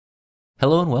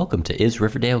Hello and welcome to Is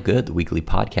Riverdale Good, the weekly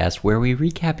podcast where we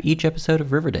recap each episode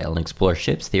of Riverdale and explore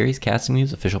ships, theories, casting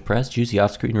news, official press, juicy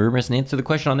off-screen rumors, and answer the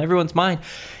question on everyone's mind,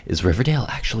 is Riverdale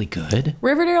actually good?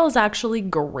 Riverdale is actually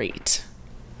great.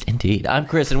 Indeed. I'm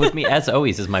Chris, and with me, as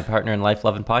always, is my partner in life,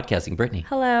 love, and podcasting, Brittany.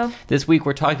 Hello. This week,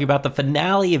 we're talking about the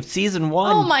finale of Season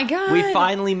 1. Oh my God. We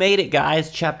finally made it, guys.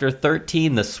 Chapter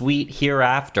 13, The Sweet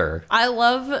Hereafter. I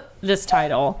love this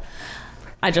title.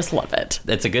 I just love it.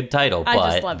 It's a good title, I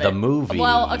just but love the it. movie...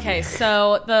 Well, okay,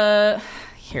 so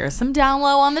here's some down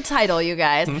low on the title, you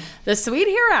guys. The Sweet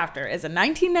Hereafter is a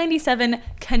 1997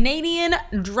 Canadian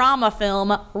drama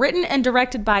film written and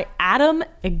directed by Adam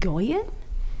Egoyan.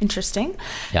 Interesting.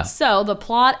 Yeah. So the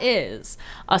plot is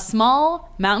a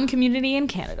small mountain community in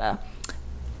Canada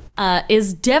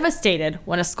is devastated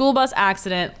when a school bus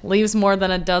accident leaves more than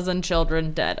a dozen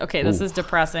children dead. Okay, this is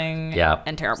depressing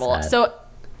and terrible. Sad. So,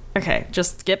 okay,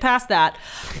 just get past that.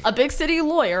 A big city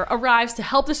lawyer arrives to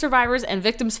help the survivors and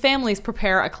victims' families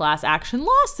prepare a class action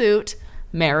lawsuit.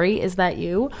 Mary, is that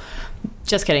you?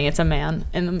 Just kidding, it's a man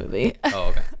in the movie. Oh,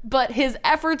 okay. But his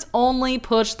efforts only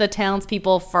push the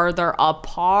townspeople further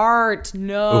apart.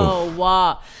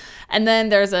 No. And then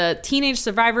there's a teenage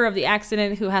survivor of the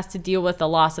accident who has to deal with the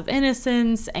loss of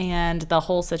innocence and the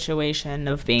whole situation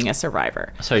of being a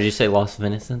survivor. So did you say loss of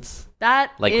innocence?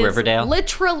 That Like is Riverdale?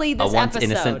 literally this A once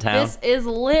episode. innocent town? This is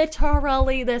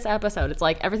literally this episode. It's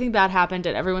like everything bad happened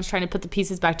and everyone's trying to put the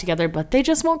pieces back together, but they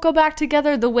just won't go back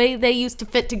together the way they used to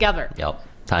fit together. Yep.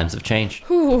 Times have changed.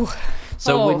 Whew.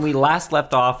 So Oh. when we last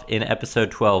left off in episode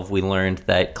 12, we learned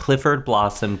that Clifford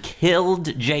Blossom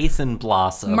killed Jason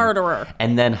Blossom. Murderer.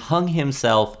 And then hung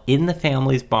himself in the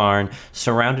family's barn,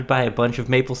 surrounded by a bunch of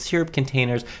maple syrup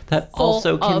containers that Full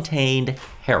also of contained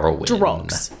heroin.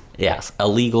 drugs. Yes,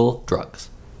 illegal drugs.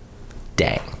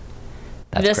 Dang.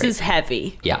 That's This crazy. is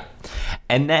heavy. Yeah.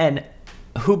 And then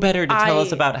who better to tell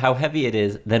us about how heavy it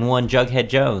is than one Jughead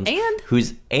Jones, And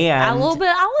who's a little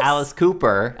bit Alice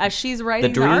Cooper, as she's the writing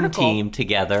the dream article. team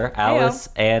together, Alice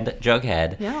and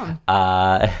Jughead.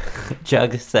 Yeah.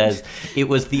 Jug says it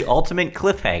was the ultimate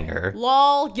cliffhanger.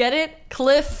 Lol, get it?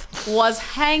 Cliff was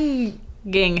hanging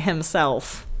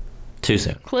himself. Too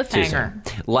soon. Cliffhanger. Too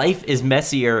soon. Life is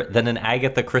messier than an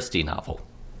Agatha Christie novel.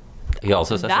 He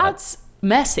also says That's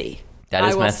messy. That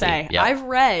is I will messy, say. yeah. I've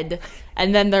read,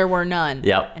 and then there were none.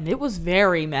 Yep. And it was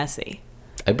very messy.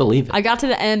 I believe it. I got to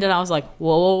the end, and I was like,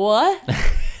 whoa, what?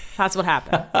 That's what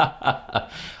happened. I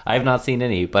have not seen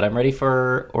any, but I'm ready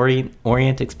for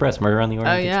Orient Express, Murder on the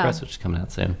Orient Express, which is coming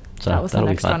out soon. So That was the that'll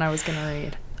be next fun. one I was going to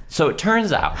read. So it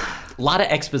turns out, a lot of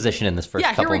exposition in this first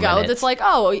couple here we minutes. go. It's like,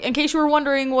 oh, in case you were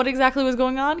wondering what exactly was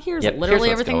going on, here's Yep, literally here's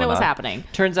what's everything that going was on. happening.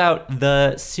 Turns out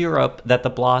the syrup that the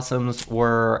Blossoms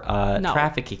were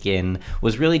trafficking in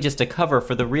was really just a cover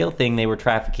for the real thing they were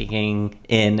trafficking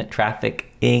in.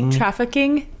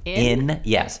 Trafficking in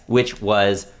Yes, which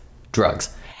was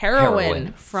drugs.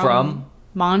 heroin from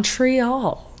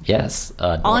Montreal. Yes.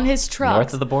 On his truck.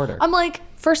 North of the border. I'm like,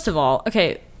 first of all,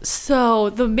 okay, so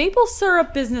the maple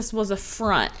syrup business was a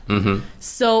front. Mm-hmm.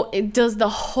 So does the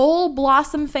whole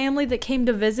Blossom family that came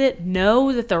to visit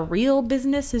know that the real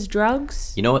business is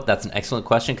drugs? You know what? That's an excellent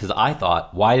question, because I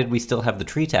thought, why did we still have the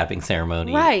tree tapping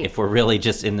ceremony Right. if we're really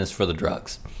just in this for the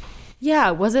drugs?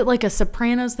 Yeah, was it like a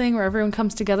Sopranos thing where everyone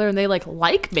comes together and they like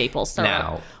maple syrup?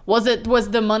 No. Was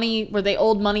the money, were they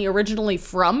owed money originally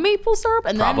from maple syrup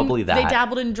and Probably then that. they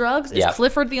dabbled in drugs? Yep. Is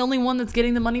Clifford the only one that's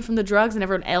getting the money from the drugs and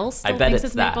everyone else still I bet thinks it's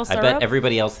it's that. maple I syrup? bet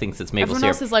everybody else thinks it's maple Everyone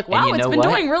syrup. else is like, And wow, you it's know been what?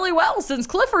 doing really well since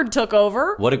Clifford took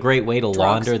over. What a great way to Drugs.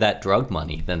 launder that drug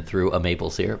money than through a maple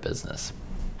syrup business.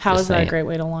 How Just is that saying. a great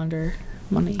way to launder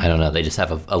money? I don't know. They just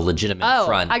have a legitimate Oh,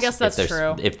 front. I guess that's if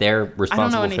they're- true. If they're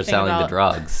responsible for anything selling the about-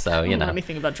 drugs. So, I you don't know know.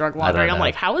 anything about drug I don't laundering. I'm know.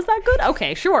 like, how is that good?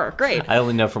 Okay, sure, great. I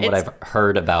only know from what It's- I've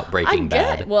heard about Breaking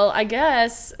Bad. Well, I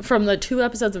guess from the 2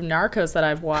 episodes of Narcos that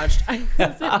I've watched, I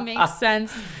guess it makes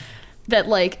sense that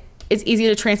like it's easy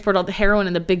to transport all the heroin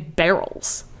in the big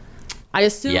barrels. I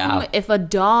assume Yeah. if a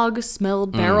dog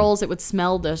smelled barrels, it would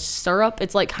smell the syrup.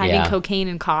 It's like hiding Yeah. cocaine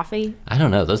in coffee. I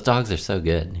don't know. Those dogs are so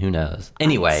good. Who knows?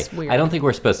 Anyway, It's weird. I don't think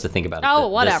we're supposed to think about it Oh,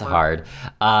 this whatever.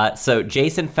 hard. So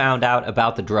Jason found out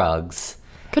about the drugs.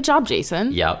 Good job,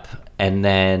 Jason. Yep. And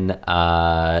then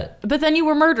But then you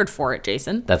were murdered for it,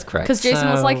 Jason. that's correct. Because Jason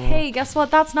was So- like, hey, guess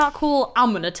what? That's not cool.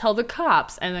 I'm going to tell the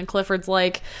cops. And then Clifford's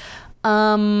like,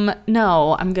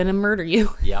 no, I'm going to murder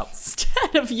you. Yep.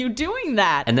 Instead of you doing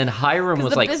that. And then Hiram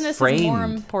was the like business is more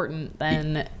framed. important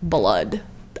than blood.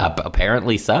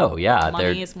 Apparently so, yeah.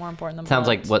 Money is more important than sounds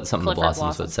blood. like what some of the Clifford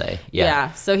Blossoms would say.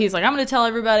 Yeah. So he's like, I'm going to tell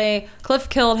everybody Cliff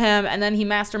killed him, and then he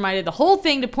masterminded the whole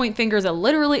thing to point fingers at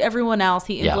literally everyone else.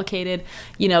 He implicated,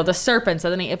 the serpents,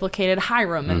 and then he implicated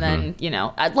Hiram, and then,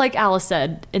 like Alice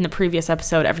said in the previous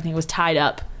episode, everything was tied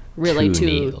up really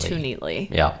too neatly.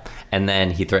 Yeah. And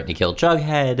then he threatened to kill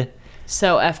Jughead.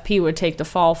 So FP would take the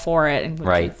fall for it and would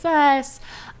confess.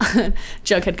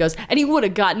 Jughead goes, and he would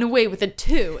have gotten away with it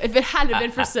too if it hadn't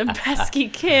been for some pesky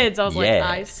kids. I was like,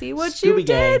 I see what you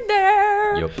did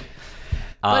there. Yep.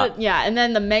 But and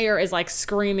then the mayor is like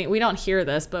screaming. We don't hear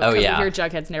this, but we hear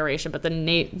Jughead's narration. But the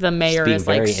mayor is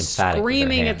like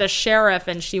screaming at the sheriff,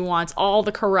 and she wants all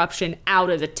the corruption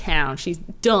out of the town. She's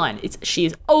done.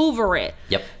 She's over it.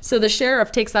 Yep. So the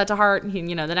sheriff takes that to heart. And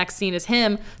the next scene is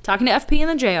him talking to FP in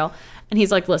the jail, and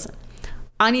he's like, "Listen,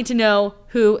 I need to know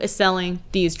who is selling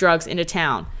these drugs into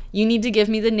town. You need to give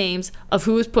me the names of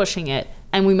who is pushing it,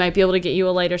 and we might be able to get you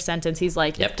a later sentence." He's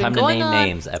like, time to name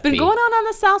names, It's been going on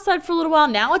the south side for a little while.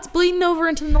 Now it's bleeding over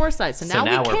into the north side. So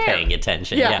now we're paying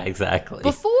attention. Yeah, exactly.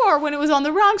 Before, when it was on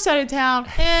the wrong side of town,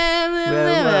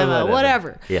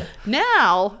 whatever. Yeah.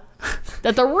 Now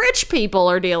that the rich people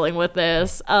are dealing with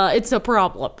this, it's a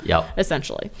problem,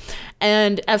 essentially.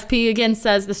 And FP again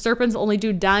says the serpents only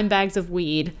do dime bags of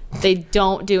weed. They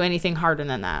don't do anything harder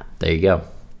than that. There you go.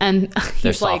 And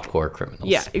they're he's like, softcore criminals.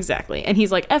 Yeah, exactly. And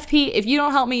he's like, FP, if you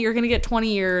don't help me, you're going to get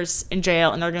 20 years in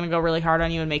jail, and they're going to go really hard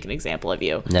on you and make an example of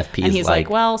you. And he's like,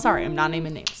 well, sorry, I'm not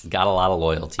naming names. Got a lot of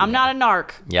loyalty. I'm not a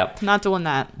narc. Yep. Not doing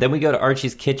that. Then we go to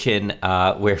Archie's kitchen,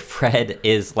 where Fred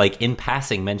is like in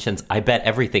passing mentions, I bet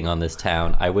everything on this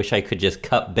town. I wish I could just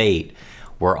cut bait.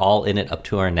 We're all in it up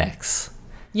to our necks.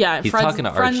 Yeah, he's talking to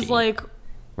Archie. Fred's like,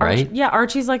 right?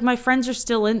 Archie's like, my friends are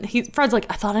still in. Fred's like,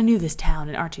 I thought I knew this town.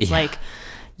 And Archie's like,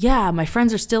 yeah, my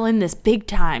friends are still in this big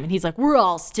time. And he's like, we're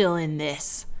all still in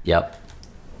this. Yep.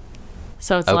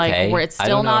 So it's like, where it's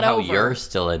still not over. I don't know how you're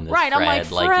still in this, right, Fred. I'm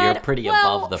Fred, you're pretty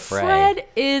above the fray. Fred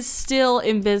is still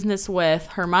in business with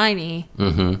Hermione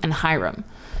and Hiram.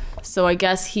 So I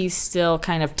guess he's still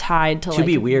kind of tied to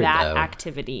be weird, that though.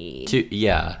 Activity.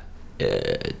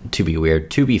 To be weird.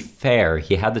 To be fair,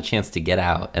 he had the chance to get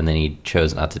out, and then he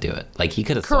chose not to do it. Like, he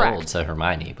could have sold to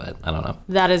Hermione, but I don't know.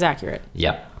 That is accurate.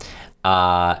 Yep.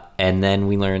 And then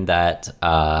we learned that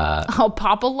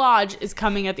Papa Lodge is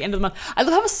coming at the end of the month. I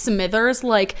love how Smithers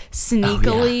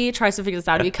sneakily tries to figure this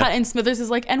out to be cut, and Smithers is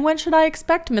like, and when should I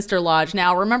expect Mr. Lodge?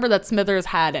 Now remember that Smithers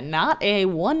had not a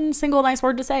one single nice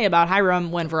word to say about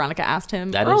Hiram when Veronica asked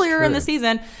him earlier in the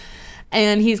season,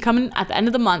 and he's coming at the end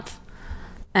of the month,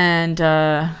 and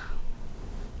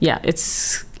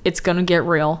it's gonna get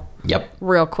real. Yep.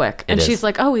 Real quick. And she's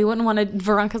like,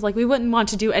 Veronica's like, we wouldn't want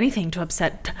to do anything to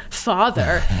upset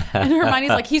father. And Hermione's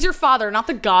like, he's your father, not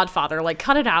the godfather. Like,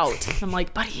 cut it out. And I'm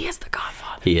like, but he is the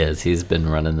godfather. He is. He's been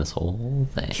running this whole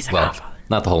thing. He's a godfather.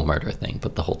 Not the whole murder thing,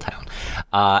 but the whole town.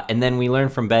 And then we learn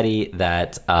from Betty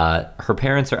that her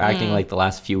parents are acting like the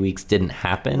last few weeks didn't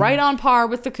happen. Right on par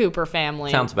with the Cooper family.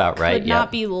 Sounds about right. Could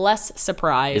not be less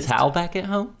surprised. Is Hal back at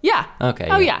home? Yeah. Okay.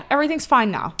 Oh, yeah. Everything's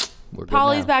fine now.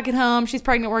 Polly's back at home. She's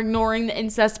pregnant. We're ignoring the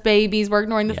incest babies. We're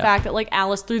ignoring the fact that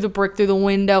Alice threw the brick through the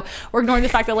window. We're ignoring the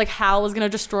fact that Hal was going to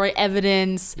destroy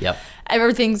evidence. Yep.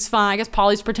 Everything's fine. I guess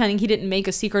Polly's pretending he didn't make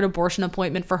a secret abortion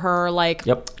appointment for her.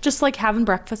 Just having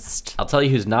breakfast. I'll tell you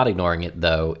who's not ignoring it,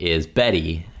 though, is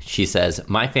Betty. She says,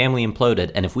 my family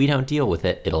imploded, and if we don't deal with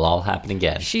it, it'll all happen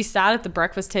again. She sat at the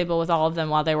breakfast table with all of them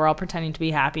while they were all pretending to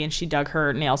be happy, and she dug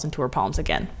her nails into her palms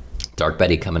again. Dark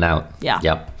Betty coming out. Yeah.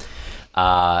 Yep.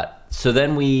 So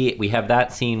then we have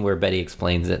that scene where Betty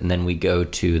explains it, and then we go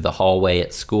to the hallway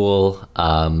at school.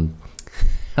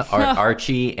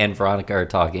 Archie and Veronica are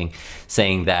talking,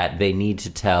 saying that they need to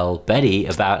tell Betty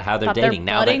about how they're dating.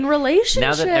 Now that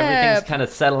everything's kind of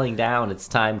settling down, it's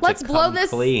time to come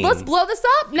clean. Let's blow this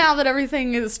up now that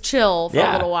everything is chill for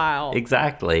a little while.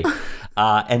 Exactly.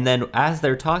 And then as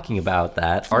they're talking about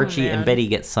that, Archie and Betty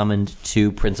get summoned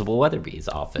to Principal Weatherby's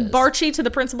office. Barchie to the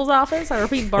principal's office? I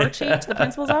repeat, Barchie to the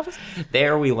principal's office?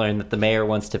 There we learn that the mayor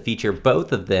wants to feature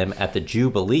both of them at the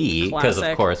Jubilee. Because,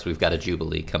 of course, we've got a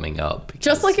Jubilee coming up. Because,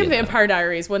 just like in Vampire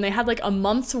Diaries, when they had a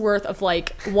month's worth of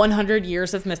 100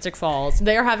 years of Mystic Falls.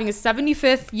 They are having a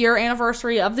 75th year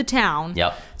anniversary of the town.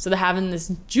 Yep. So they're having this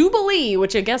Jubilee,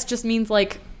 which I guess just means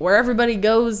where everybody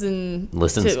goes and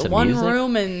listens to one music.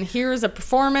 Room and here's a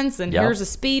performance and here's a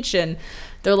speech, and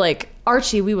they're like,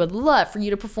 Archie, we would love for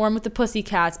you to perform with the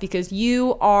Pussycats because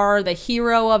you are the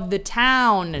hero of the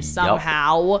town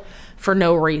somehow. For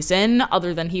no reason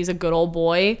other than he's a good old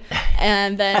boy.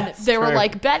 And then they were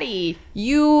like, Betty,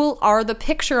 you are the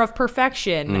picture of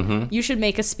perfection. You should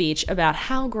make a speech about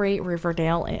how great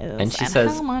Riverdale is And she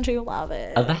says, how much you love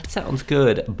it. That sounds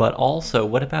good, but also,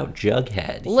 what about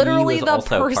Jughead? Literally he was the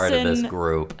also part of this person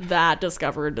group. that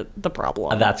discovered the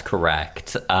problem. That's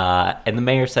correct. And the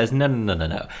mayor says,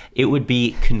 no. It would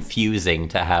be confusing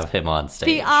to have him on stage.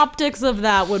 The optics of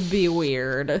that would be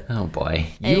weird. Oh, boy.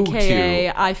 You AKA,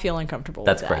 two. I feel uncomfortable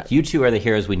That's with that. correct. You two are the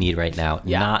heroes we need right now,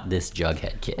 not this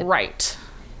Jughead kid. Right.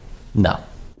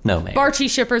 No, Mayor. Barchi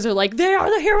shippers are like, they are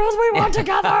the heroes we want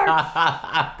together.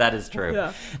 That is true.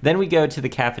 Yeah. Then we go to the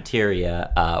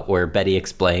cafeteria where Betty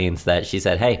explains that she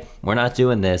said, hey, we're not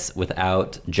doing this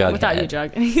without Jughead. Without you,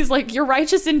 Jug. And he's like, your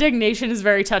righteous indignation is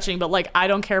very touching, but like, I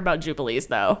don't care about Jubilees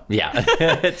though. Yeah,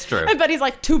 it's true. And Betty's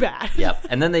like, too bad. Yep.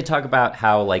 And then they talk about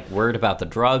how like word about the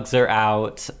drugs are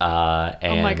out.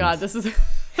 And Oh my God, this is...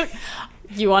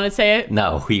 You want to say it?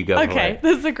 No, you go for Okay, it.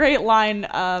 this is a great line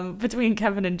between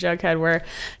Kevin and Jughead where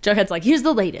Jughead's like, here's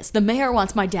the latest. The mayor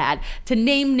wants my dad to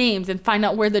name names and find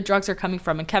out where the drugs are coming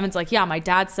from. And Kevin's like, yeah, my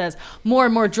dad says more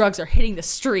and more drugs are hitting the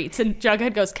streets. And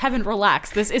Jughead goes, Kevin,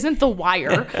 relax. This isn't The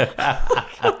Wire.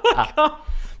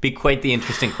 Be quite the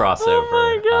interesting crossover. Oh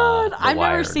my God. The I've Wire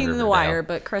never and seen The Riverdale. Wire,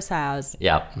 but Chris has.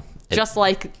 Yep. Just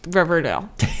like Riverdale.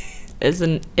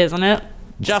 Isn't it?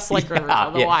 Just like Riverdale,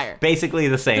 The Wire. Basically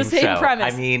the same show.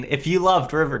 Premise. I mean, if you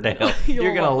loved Riverdale,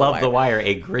 you're going to love The Wire,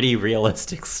 a gritty,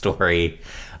 realistic story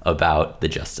about the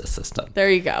justice system. There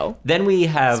you go. Then we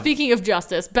have... Speaking of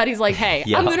justice, Betty's like, hey,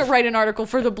 Yeah. I'm going to write an article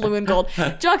for the Blue and Gold.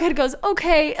 Jughead goes,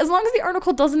 okay, as long as the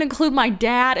article doesn't include my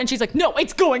dad. And she's like, no,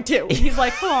 it's going to. And he's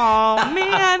like, oh,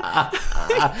 man.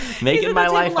 Making He's my at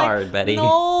the life table like, hard, Betty.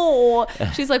 No.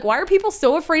 She's like, why are people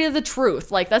so afraid of the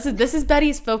truth? Like, this is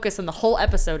Betty's focus in the whole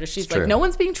episode. Is she's It's like, true. no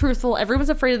one's being truthful.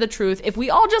 Everyone's afraid of the truth. If we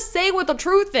all just say what the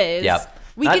truth is, Yep.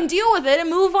 we can deal with it and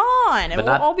move on. And we'll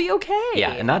all be okay.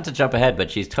 Yeah, and not to jump ahead,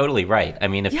 but she's totally right. I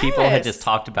mean, if people had Yes. just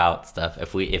talked about stuff,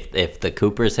 if the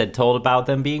Coopers had told about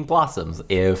them being blossoms,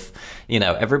 if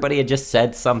everybody had just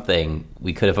said something,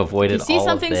 we could have avoided See all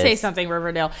something, of this. say something,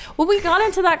 Riverdale. Well, we got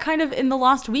into that kind of in the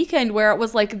Lost Weekend where it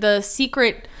was like the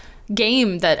secret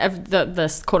game that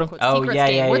the quote unquote Oh, secrets yeah,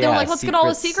 game yeah, where they're yeah. like, let's get all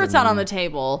the Secrets secrets out on and- the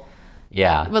table.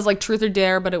 Yeah. It was like truth or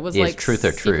dare, but it was It's like truth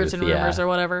or secrets truth, and rumors yeah. or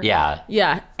whatever. Yeah.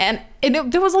 Yeah. And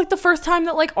there was like the first time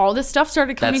that like all this stuff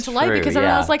started coming That's to light true, because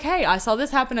everyone yeah. was like, hey, I saw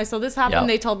this happen. I saw this happen. Yep.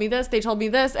 They told me this. They told me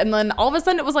this. And then all of a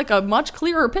sudden it was like a much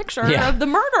clearer picture Yeah. of the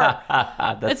murder.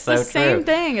 That's It's so the same true.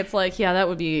 thing. It's like, yeah, that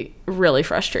would be really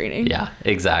frustrating. Yeah,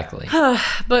 exactly.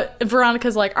 But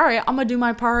Veronica's like, all right, I'm going to do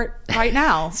my part right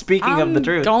now. Speaking of the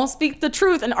truth. Don't speak the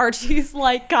truth. And Archie's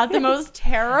like, got the most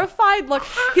terrified look.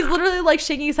 He's literally like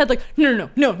shaking his head like, no,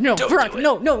 Veronica,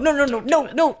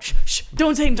 no, shh,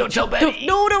 don't say anything. Don't tell Betty.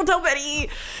 Don't tell Betty.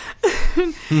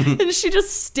 And she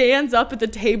just stands up at the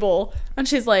table and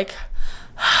she's like,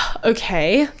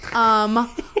 okay,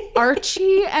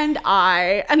 Archie and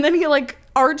I, and then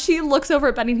Archie looks over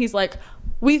at Betty and he's like,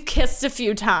 we've kissed a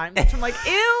few times. I'm like,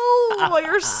 ew,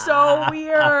 you're so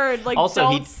weird. Like, Also,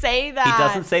 don't say that. He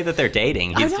doesn't say that they're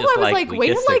dating. He's I know, just I was like, we way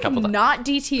to kissed a like couple times. not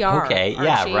DTR. Okay, Archie.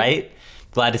 yeah, right?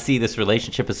 Glad to see this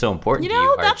relationship is so important You to know,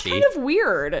 you, that's Archie. kind of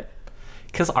weird.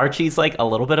 Because Archie's like a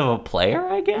little bit of a player,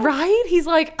 I guess. Right? He's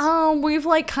like, we've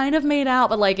like kind of made out,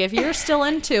 but like if you're still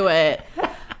into it,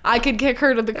 I could kick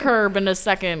her to the curb in a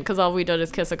second because all we did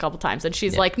is kiss a couple times. And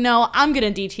she's like, no, I'm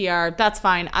going to DTR. That's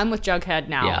fine. I'm with Jughead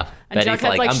now. Yeah. And Betty's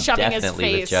Jughead's like I'm shoving his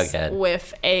definitely with face Jughead.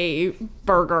 with a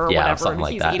burger or Yeah, whatever. something And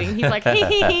like he's that. eating. He's like,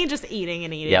 hey, just eating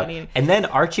and eating Yep. and eating. And then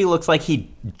Archie looks like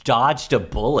he dodged a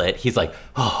bullet. He's like,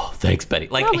 oh, thanks, Betty.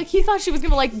 No, like he thought she was going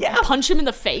to like punch him in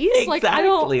the face. exactly. Like, I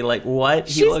don't. Like what?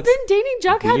 He She's looks been dating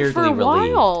Jughead for a weirdly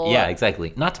relieved. while. Yeah,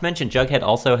 exactly. Not to mention, Jughead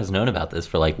also has known about this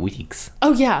for like weeks.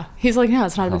 Oh, yeah. He's like, no,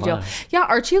 it's not a big deal. on. Yeah,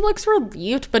 Archie looks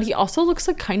relieved, but he also looks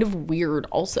like kind of weird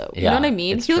also. You Yeah, know what I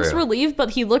mean? it's He looks true. relieved, but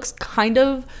he looks kind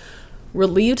of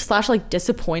relieved / like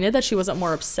disappointed that she wasn't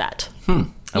more upset. I You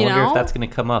wonder know? if that's going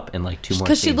to come up in like 2 more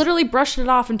Because she scenes. literally brushed it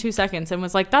off in 2 seconds and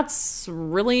was like, that's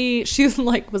really, she's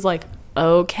like, was like,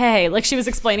 okay. Like she was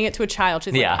explaining it to a child.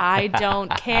 She's Yeah. like, I don't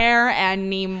care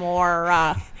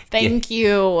anymore. Thank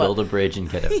you. Build a bridge and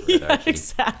get over it, Yeah, Archie.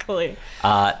 exactly.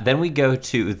 Then we go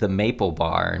to the Maple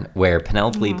Barn where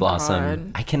Penelope Blossom.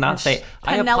 God. I cannot say.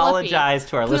 I Penelope. apologize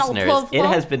to our listeners. Penelope. It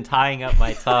has been tying up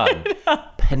my tongue.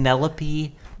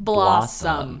 Penelope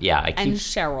Blossom. Yeah, I keep And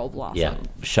Cheryl Blossom.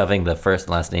 shoving the first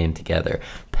and last name together.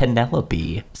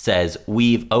 Penelope says,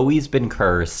 we've always been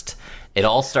cursed. It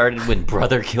all started when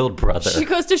brother killed brother. She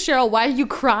goes to Cheryl, why are you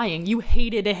crying? You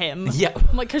hated him. Yeah.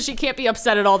 I'm like, because she can't be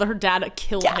upset at all that her dad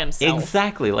killed himself.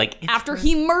 Exactly. Like, it's After her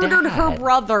he murdered her dad.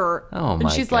 brother. Oh, And my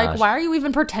she's gosh. like, why are you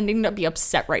even pretending to be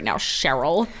upset right now,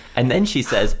 Cheryl? And then she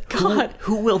says, God.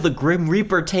 who will the Grim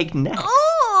Reaper take next?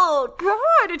 Oh,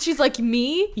 God. And she's like,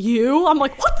 me? You? I'm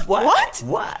like, what?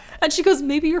 What? And she goes,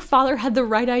 maybe your father had the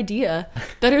right idea.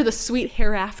 Better the sweet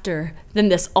hereafter than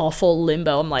this awful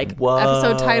limbo. I'm like, Whoa.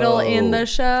 episode title in the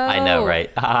show. I know, right?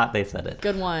 They said it.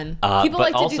 Good one. but People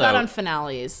like to do that also- on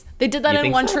finales. They did that You in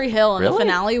think One so? Tree Hill in the Really?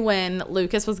 finale when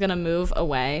Lucas was going to move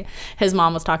away. His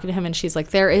mom was talking to him and she's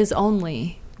like, there is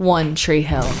only one Tree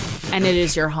Hill and it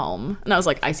is your home. And I was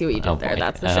like, I see what you did there. Boy.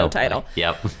 That's the show boy. title.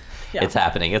 Yep. Yeah. It's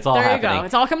happening. It's all There you happening. go.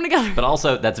 It's all coming together. But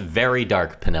also, that's very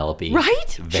dark, Penelope. Right?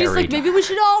 Very She's like, dark. maybe we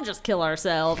should all just kill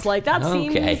ourselves. Like, that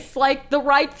Okay. seems like the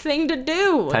right thing to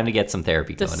do. Time to get some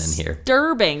therapy going in here.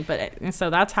 Disturbing. But so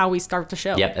that's how we start the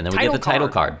show. Yep, and then we get the title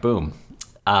card. Boom.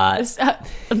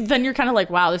 Then you're kind of like,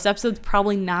 wow, this episode's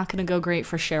probably not going to go great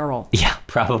for Cheryl. Yeah,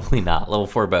 probably not. A little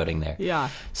foreboding there. Yeah.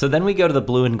 So then we go to the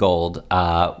blue and gold,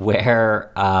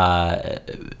 where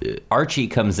Archie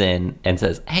comes in and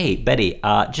says, "Hey, Betty,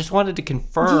 just wanted to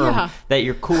confirm Yeah. that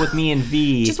you're cool with me and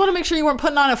V." Just want to make sure you weren't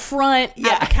putting on a front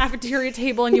Yeah. at the cafeteria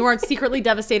table and you weren't secretly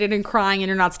devastated and crying and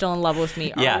you're not still in love with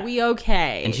me. Yeah. Are we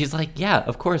okay? And she's like, "Yeah,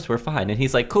 of course, we're fine." And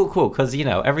he's like, "Cool, because,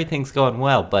 everything's going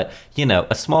well. But,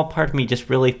 a small part of me just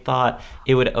really thought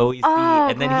it would always be."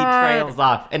 And then he God. trails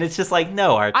off. And it's just like,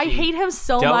 no, Archie. I hate him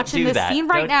so don't much in do this that. scene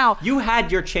right Don't- now. You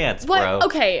had your chance, What? bro.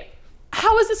 Okay.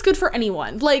 How is this good for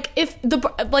anyone? Like,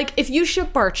 if you ship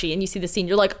Archie and you see the scene,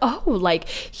 you're like, oh, like,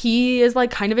 he is,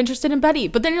 like, kind of interested in Betty.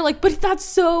 But then you're like, but that's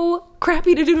so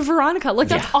crappy to do to Veronica. Like,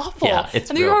 that's Yeah. awful. Yeah, it's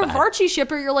and then real you're a bad. Archie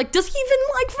shipper. You're like, does he even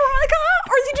like Veronica?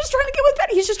 Or is he just trying to get with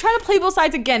Betty? He's just trying to play both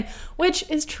sides again, which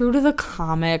is true to the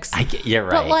comics. You're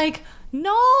right. But, like,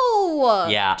 no.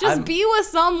 Yeah, Just be with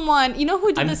someone. You know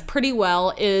who did this pretty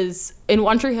well is in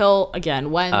One Tree Hill,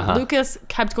 again, when Lucas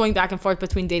kept going back and forth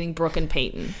between dating Brooke and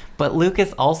Peyton. But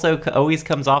Lucas also always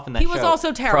comes off in that He show. was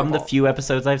also terrible. From the few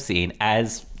episodes I've seen,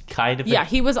 as kind of Yeah,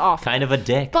 he was awful. kind of a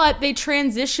dick. But they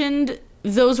transitioned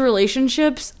those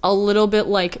relationships a little bit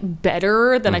like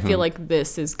better than I feel like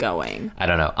this is going. I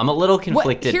don't know. I'm a little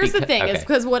conflicted. Here's the thing, okay. is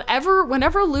because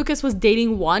whenever Lucas was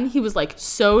dating one, he was like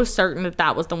so certain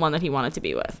that was the one that he wanted to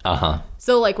be with.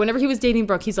 So like whenever he was dating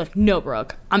Brooke, he's like, no,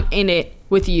 Brooke, I'm in it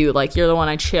with you. Like you're the one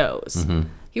I chose.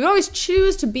 He would always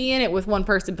choose to be in it with one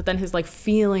person, but then his like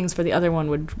feelings for the other one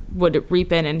would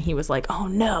reap in, and he was like, oh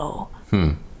no,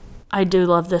 I do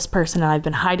love this person, and I've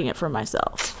been hiding it from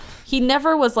myself. He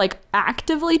never was like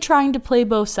actively trying to play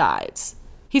both sides.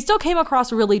 He still came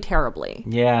across really terribly.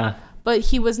 Yeah. But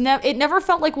he was it never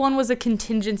felt like one was a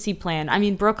contingency plan. I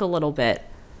mean, Brooke a little bit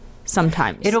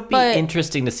sometimes. It'll be but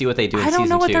interesting to see what they do in I don't season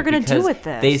know what 2, they're gonna do because with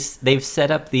this. They've set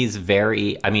up these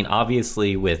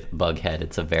obviously with Bughead,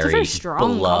 it's a very strong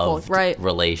beloved couple, right?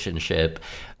 relationship.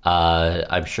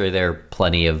 I'm sure there are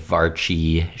plenty of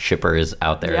Varchi shippers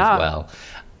out there Yeah. as well.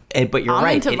 But you're I'm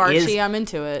right. into it Varchi. is- I'm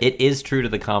into it. It is true to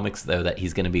the comics though that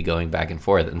he's going to be going back and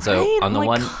forth, and so Right? on the I'm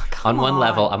like, one come on one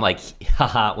level, on. I'm like,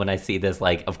 haha. When I see this,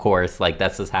 like, of course, like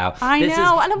this is how I this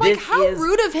know. is- And I'm like, this how is-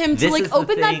 rude of him to this like is the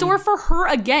open that thing- door for her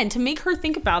again, to make her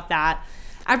think about that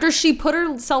after she put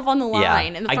herself on the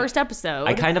line in the first episode.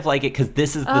 I kind of like it because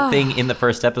this is the thing in the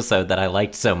first episode that I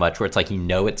liked so much, where it's like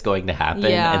it's going to happen,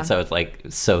 Yeah. and so it's like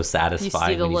so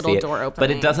satisfying. the when little see it. door but it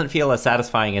opening. doesn't feel as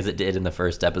satisfying as it did in the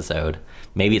first episode.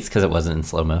 Maybe it's because it wasn't in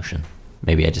slow motion.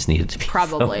 Maybe I just needed to be in slow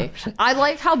Probably. motion. I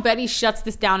like how Betty shuts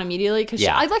this down immediately because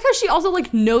Yeah. I like how she also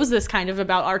like knows this kind of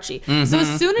about Archie. So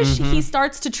as soon as he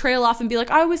starts to trail off and be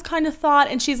like, I always kind of thought,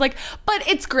 and she's like, but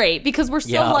it's great because we're so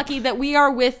Yeah. lucky that we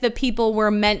are with the people we're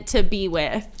meant to be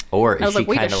with. Or I was is she like,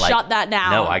 way to kind of like, shut that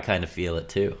down. No, I kind of feel it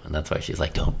too, and that's why she's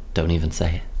like, don't even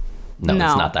say it. No, No.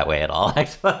 it's not that way at all.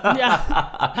 Actually, Yeah,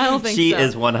 I don't think she so.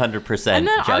 is 100% And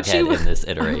then Archie Jughead in this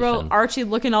I iteration. wrote Archie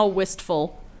looking all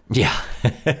wistful, Yeah,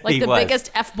 like He the was. biggest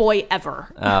F boy ever.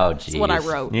 Oh, That's geez. what I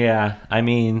wrote. Yeah, I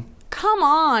mean, Come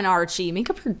on, Archie, make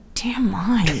up your damn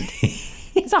mind.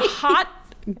 He's a hot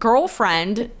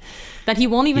girlfriend that he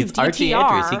won't even he's DTR. Archie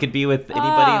Andrews. He could be with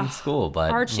anybody in school,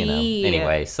 but Archie.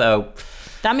 Anyway, so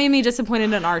That made me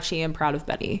disappointed in Archie and proud of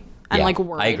Betty. And yeah, like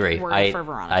worried. I agree. Worried for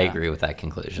Veronica. I agree with that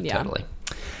conclusion Yeah. totally.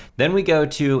 Then we go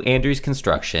to Andrew's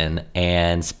construction,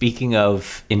 and speaking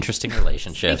of interesting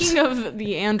relationships. Speaking of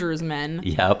the Andrews men,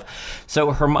 Yep.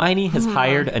 So Hermione has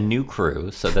hired a new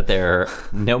crew so that there are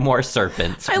no more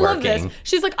serpents I working. love this.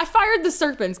 She's like, I fired the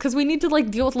serpents because we need to like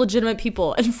deal with legitimate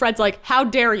people. And Fred's like, how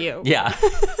dare you? Yeah.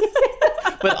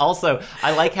 But also,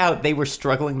 I like how they were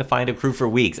struggling to find a crew for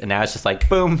weeks, and now it's just like,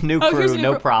 boom, new crew,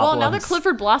 no problems. Well, now that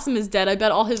Clifford Blossom is dead, I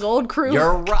bet all his old crew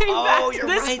You're right. came back to You're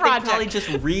this right. project. They probably just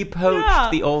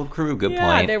repoached the old crew. Good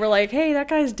point. They were like, hey, that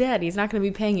guy's dead. He's not going to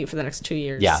be paying you for the next 2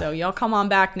 years. Yeah. So y'all come on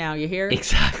back now. You hear?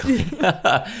 Exactly.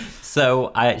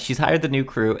 So she's hired the new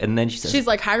crew, and then she says, She's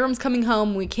like, Hiram's coming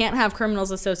home. We can't have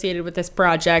criminals associated with this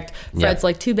project. Fred's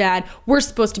like, too bad. We're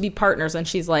supposed to be partners. And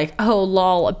she's like, oh,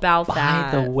 lol, about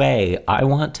that. by the way, I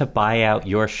want to buy out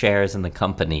your shares in the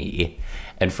company.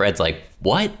 And Fred's like,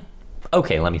 what?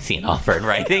 Okay, let me see an offer in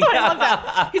writing. I love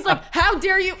that. He's like, how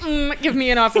dare you give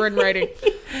me an offer in writing?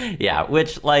 Yeah,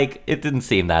 which, like, it didn't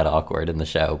seem that awkward in the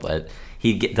show, but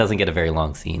he doesn't get a very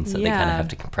long scene, so they kind of have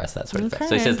to compress that sort of stuff.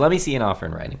 So he says, let me see an offer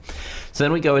in writing. So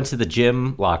then we go into the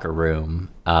gym locker room.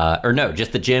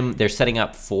 Just the gym. They're setting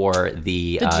up for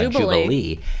the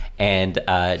Jubilee. And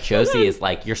Josie is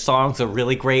like, your songs are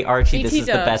really great, Archie. This is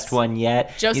the best one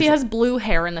yet. Josie has blue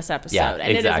hair in this episode. Yeah,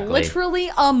 and exactly. it is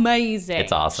literally amazing.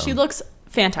 It's awesome. She looks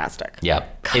fantastic.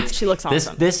 Yep. God, she looks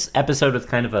awesome. This episode was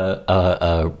kind of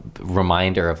a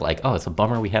reminder of like, oh, it's a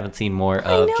bummer we haven't seen more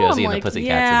of Josie and the Pussycats.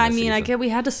 Yeah, in this season. I get we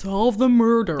had to solve the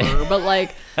murder, but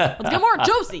like, let's get more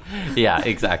Josie. Yeah,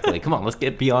 exactly. Come on, let's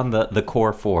get beyond the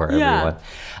core four, everyone.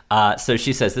 So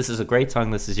she says, this is a great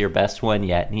song. This is your best one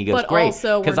yet. And he goes, but great,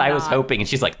 because I was not. hoping. And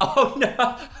she's like, oh,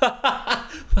 no.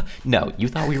 No, you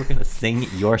thought we were going to sing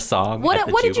your song What did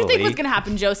you think Jubilee? was going to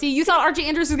happen, Josie? You thought Archie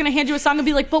Andrews was going to hand you a song and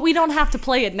be like, but we don't have to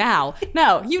play it now.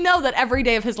 No, you know that every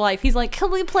day of his life, he's like,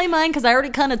 can we play mine? Because I already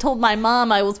kind of told my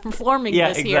mom I was performing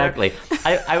this here. Yeah, exactly.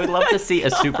 I would love to see a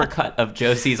supercut of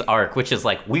Josie's arc, which is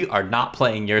like, we are not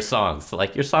playing your songs. So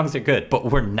like, your songs are good,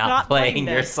 but we're not playing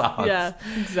your songs. Yeah,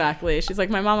 exactly. She's like,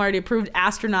 my mom already approved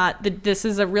Astronaut. This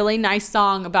is a really nice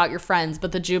song about your friends,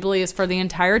 but the Jubilee is for the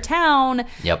entire town.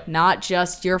 Yep. Not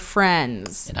just your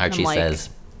friends. And Archie I'm like, says,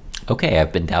 okay,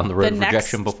 I've been down the road of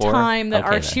rejection before. The next time that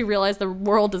Okay, Archie realized the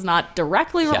world does not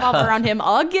directly revolve around him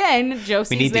again,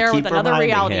 Josie's there with another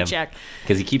reality check.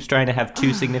 Because he keeps trying to have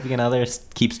two significant others,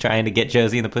 keeps trying to get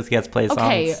Josie and the Pussycats play songs.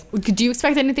 Okay, do you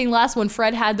expect anything less when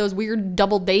Fred had those weird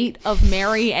double date of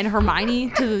Mary and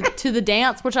Hermione to the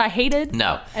dance, which I hated?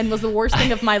 No. And was the worst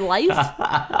thing of my life?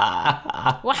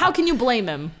 Well, how can you blame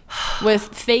him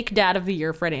with fake Dad of the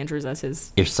Year Fred Andrews as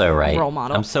his You're so right. role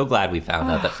model? I'm so glad we found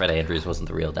out that Fred Andrews wasn't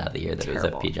the real Dad of the Year, that it was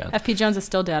FP Jones. FP Jones is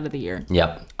still Dad of the Year.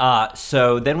 Yep.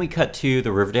 So then we cut to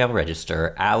the Riverdale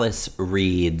Register. Alice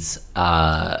reads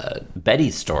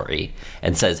Betty's story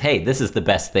and says, hey, this is the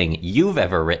best thing you've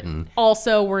ever written.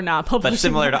 Also, we're not publishing. But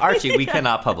similar to Archie, we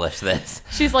cannot publish this.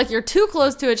 She's like, you're too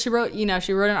close to it. She wrote an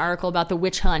article about the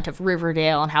witch hunt of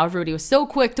Riverdale and how everybody was so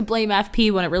quick to blame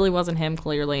FP when it really wasn't him,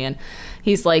 clearly. And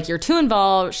he's like, you're too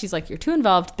involved. She's like, you're too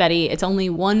involved, Betty. It's only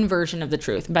one version of the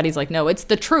truth. And Betty's like, no, it's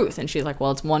the truth. And she's like,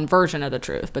 well, it's one version of the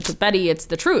truth. But to Betty, it's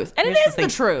the truth. And it is the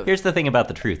truth. Here's the thing about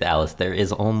the truth, Alice. There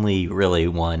is only really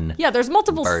one. Yeah, there's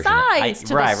multiple sides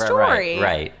to the story.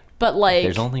 Right. But like,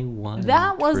 there's only one.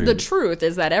 That was the truth,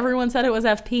 is that everyone said it was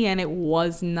FP and it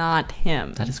was not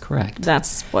him. That is correct.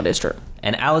 That's what is true.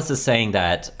 And Alice is saying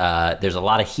that there's a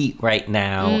lot of heat right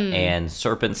now, and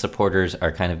Serpent supporters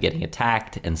are kind of getting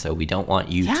attacked, and so we don't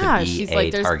want you to be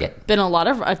a target. There's been a lot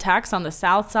of attacks on the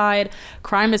south side.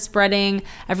 Crime is spreading.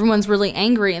 Everyone's really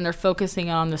angry, and they're focusing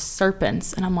on the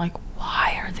serpents. And I'm like,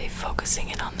 why are they focusing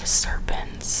it on the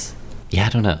serpents? Yeah, I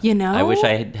don't know. You know? I wish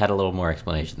I had a little more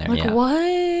explanation there. Like, yeah.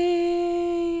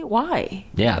 what? Why?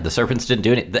 Yeah, the serpents didn't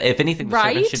do anything. If anything, the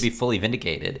serpents should be fully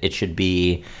vindicated. It should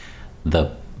be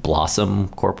the Blossom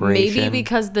Corporation. Maybe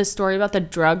because the story about the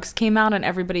drugs came out and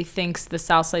everybody thinks the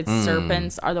Southside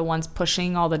Serpents are the ones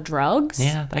pushing all the drugs.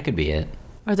 Yeah, that could be it.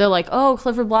 Or they're like, oh,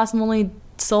 Clifford Blossom only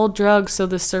sold drugs so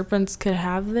the serpents could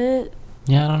have it.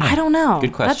 Yeah, I don't know.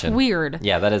 Good question. That's weird.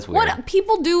 Yeah, that is weird. What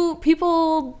people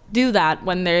do that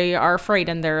when they are afraid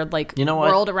and their like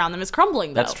world around them is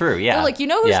crumbling. Though. That's true. Yeah. They're like, you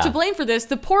know who's to blame for this?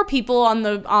 The poor people on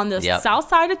the south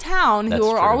side of town who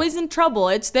are always in trouble.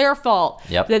 It's their fault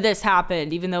that this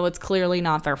happened, even though it's clearly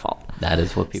not their fault. That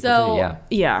is what people do. Yeah.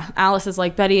 Yeah. Alice is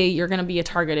like, Betty, you're going to be a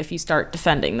target if you start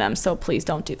defending them. So please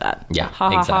don't do that. Yeah. Ha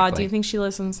ha ha. Do you think she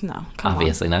listens? No.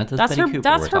 Obviously not. That's Betty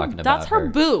Cooper we're talking about. That's her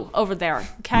boo over there.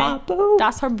 Okay. My boo.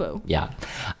 That's her boo. Yeah.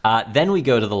 Then we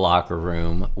go to the locker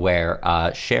room where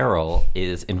Cheryl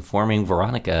is informing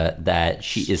Veronica that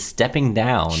she is stepping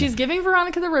down. She's giving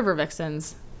Veronica the River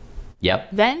Vixens. Yep.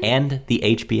 Then and the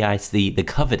HBIC, the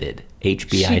coveted HBIC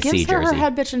jersey. She gives her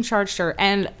head bitch in charge shirt.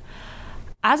 And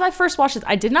as I first watched this,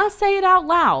 I did not say it out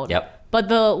loud. Yep. But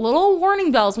the little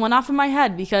warning bells went off in my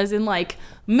head because in like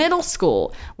middle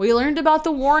school, we learned about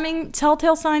the warning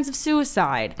telltale signs of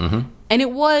suicide.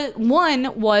 And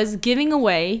one was giving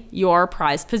away your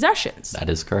prized possessions. That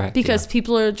is correct. Because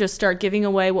people are just start giving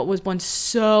away what was once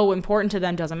so important to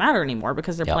them doesn't matter anymore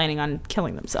because they're planning on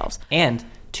killing themselves. And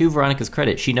to Veronica's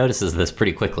credit, she notices this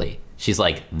pretty quickly. She's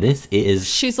like,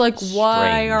 She's like,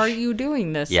 why strange. are you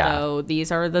doing this, though?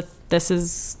 This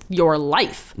is your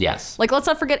life. Yes. Like, let's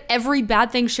not forget every bad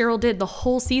thing Cheryl did the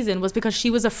whole season was because she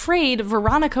was afraid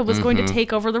Veronica was going to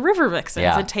take over the River Vixens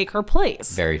and take her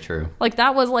place. Very true. Like,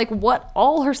 that was, like, what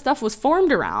all her stuff was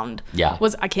formed around. Yeah.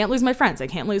 Was, I can't lose my friends. I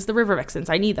can't lose the River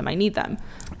Vixens. I need them.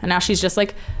 And now she's just,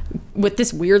 like, with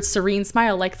this weird, serene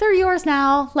smile, like, they're yours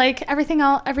now. Like,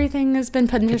 everything has been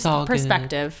put into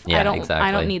perspective. Yeah,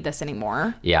 I don't need this anymore.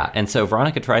 Yeah, and so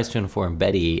Veronica tries to inform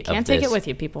Betty of this. Can't take it with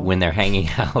you, people. When they're hanging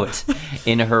out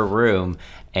in her room,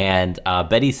 and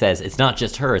Betty says, it's not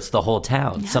just her, it's the whole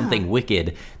town. Yeah. Something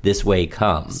wicked this way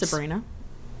comes. Sabrina.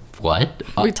 What?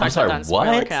 We talked about that in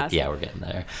Spoilercast. Yeah, we're getting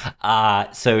there.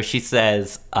 So she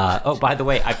says, oh, by the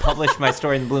way, I published my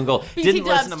story in the Blue and Gold. Didn't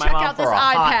listen to my mom for a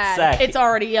hot sec. It's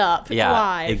already up. It's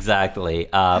live. Exactly.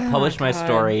 Published my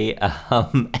story.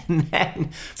 And then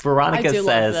Veronica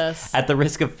says, at the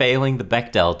risk of failing the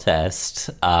Bechdel test,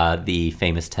 the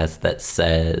famous test that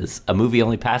says a movie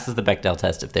only passes the Bechdel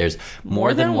test if there's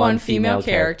more than one female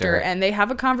character. And they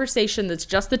have a conversation that's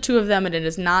just the two of them and it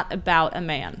is not about a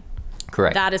man.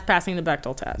 Correct. That is passing the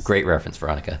Bechdel test. Great reference,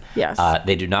 Veronica. Yes.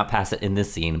 They do not pass it in this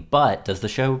scene, but does the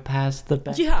show pass the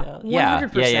Bechdel? Yeah,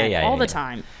 100%. All the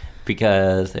time.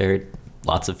 Because there are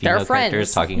lots of female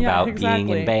characters talking about being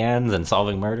in bands and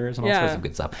solving murders and all sorts of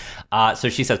good stuff. So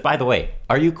she says, by the way,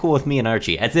 are you cool with me and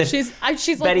Archie? As if she's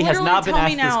like, Betty has not been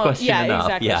asked this question enough.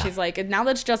 Exactly. Yeah. She's like, now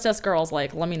that it's just us girls,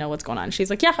 like, let me know what's going on.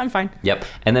 She's like, yeah, I'm fine. Yep.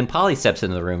 And then Polly steps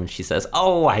into the room and she says,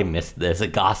 oh, I missed this,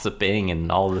 gossiping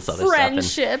and all this other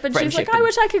stuff. And she's like, I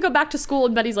wish I could go back to school.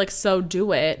 And Betty's like, so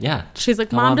do it. Yeah. She's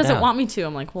like, Mom doesn't want me to.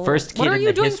 I'm like, well, first what are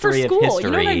you doing for school? You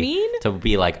know what I mean? To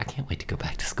be like, I can't wait to go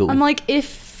back to school. I'm like,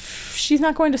 if she's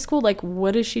not going to school, like,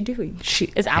 what is she doing?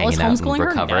 Is Alice homeschooling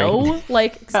her? No.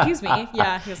 Like, excuse me.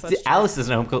 Yeah. Alice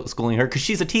isn't homeschooling her because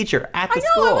she's a teacher at the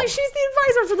school. I know. I'm like, she's the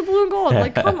advisor for the Blue and Gold.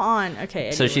 Like, come on. Okay.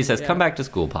 Anyway, so she says, come back to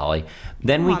school, Polly.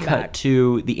 Then we cut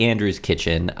to the Andrews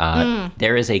kitchen.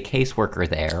 There is a caseworker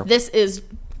there. This is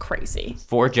crazy.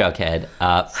 For Jughead.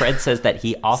 Fred says that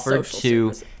he offered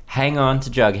to hang on to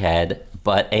Jughead,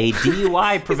 but a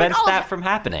DUI prevents that from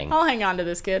happening. I'll hang on to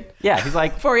this kid. Yeah, he's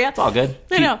like, for you. It's all good.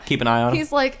 Keep an eye on him.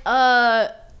 He's like,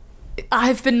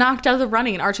 I've been knocked out of the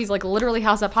running. And Archie's like, literally,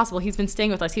 how's that possible? He's been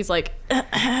staying with us. He's like,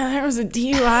 there was a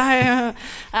DUI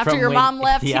after your mom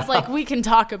left. Yeah. He's like, we can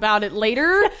talk about it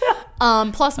later.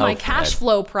 Plus my cash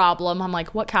flow problem. I'm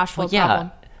like, what cash flow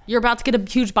problem? You're about to get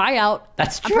a huge buyout.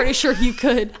 That's true. I'm pretty sure you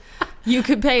could. You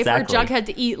could pay for Jughead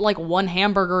to eat like one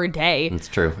hamburger a day. That's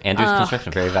true. Andrews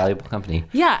Construction, very valuable company.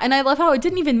 Yeah, and I love how it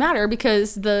didn't even matter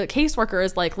because the caseworker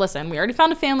is like, listen, we already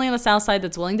found a family on the south side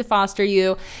that's willing to foster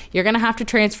you. You're going to have to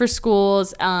transfer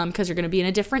schools because you're going to be in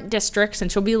a different district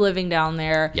since you'll be living down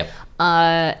there. Yep.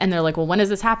 And they're like, well, when is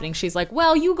this happening? She's like,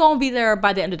 well, you going to be there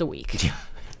by the end of the week.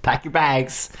 Pack your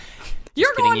bags.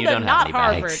 You're going to not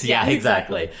Harvard. Bags. Yeah,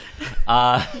 exactly.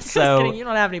 Just kidding. You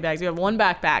don't have any bags. You have one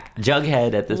backpack.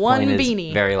 Jughead at this point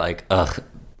is very like, ugh,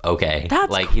 okay.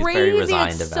 That's like, crazy. He's very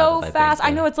resigned it's about so it, fast. I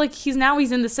know it's like he's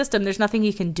in the system. There's nothing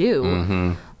he can do.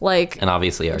 Mm-hmm. Like, and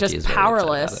obviously Archie just is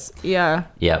powerless. Yeah.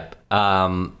 Yep.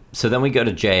 So then we go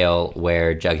to jail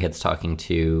where Jughead's talking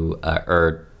to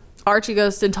Archie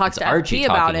goes and talks to FP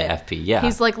about it. FP, yeah.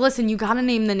 He's like, listen, you got to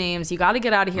name the names. You got to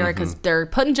get out of here because they're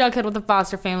putting Jughead with the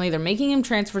foster family. They're making him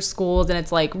transfer schools, and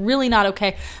it's like really not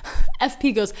okay.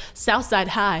 FP goes, Southside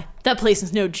High. That place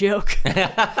is no joke. Oh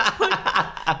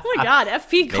my God,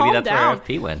 FP, calm down. Maybe that's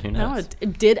where FP went. Who knows?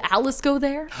 No, did Alice go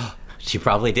there? She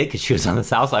probably did because she was on the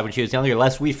south side when she was younger.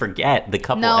 Lest we forget the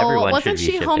couple everyone should be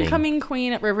shipping. No, wasn't she homecoming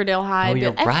queen at Riverdale High? Oh,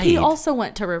 you're but right. FP also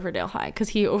went to Riverdale High because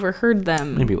he overheard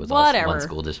them. Maybe it was also one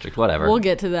school district, whatever. We'll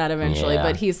get to that eventually. Yeah.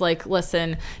 But he's like,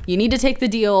 listen, you need to take the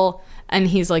deal. And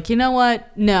he's like, you know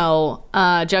what? No,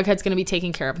 Jughead's going to be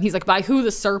taken care of. And he's like, by who?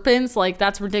 The Serpents? Like,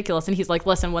 that's ridiculous. And he's like,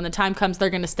 listen, when the time comes, they're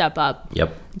going to step up.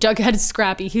 Yep. Jughead is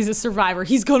scrappy. He's a survivor.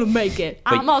 He's going to make it.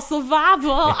 I'm a survivor.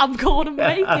 I'm going to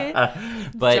make it.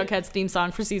 But Jughead's theme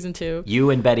song for season 2. You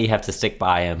and Betty have to stick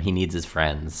by him. He needs his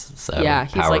friends. So yeah,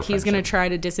 he's like, he's going to try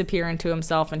to disappear into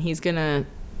himself, and he's going to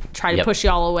try to push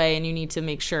y'all away, and you need to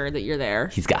make sure that you're there.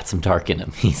 He's got some dark in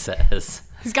him, he says.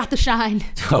 He's got the shine.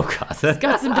 Oh, God.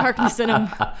 Got some darkness in him.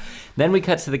 Then we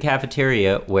cut to the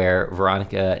cafeteria where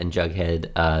Veronica and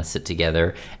Jughead sit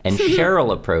together, and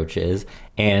Cheryl approaches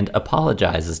and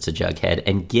apologizes to Jughead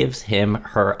and gives him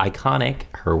her iconic,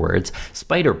 her words,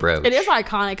 spider brooch. It is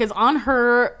iconic. It's on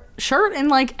her shirt in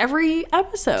like every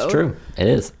episode. It's true. It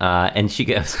is. And she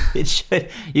goes,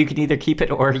 you can either keep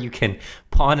it or you can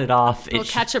pawn it off. You'll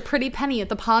catch a pretty penny at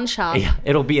the pawn shop. Yeah,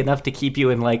 it'll be enough to keep you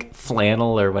in like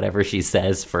flannel or whatever she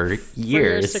says for years. For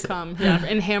years to come. Yeah,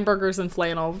 in hamburgers and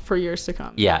flannel for years to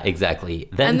come. Yeah, exactly.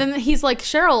 And then he's like,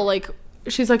 Cheryl, like,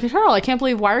 she's like, Cheryl, I can't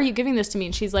believe, why are you giving this to me?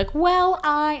 And she's like, well,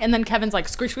 and then Kevin's like,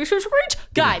 screech, screech, screech, screech.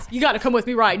 Guys, you got to come with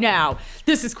me right now.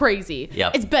 This is crazy.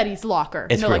 Yep. It's Betty's locker.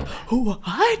 It's and they're real. like,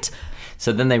 what?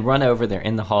 So then they run over, they're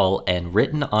in the hall, and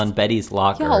written on Betty's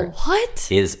locker Yo, what?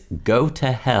 is "Go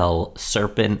to hell,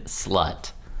 serpent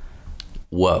slut."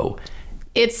 Whoa.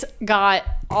 It's got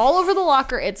all over the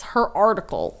locker, it's her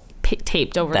article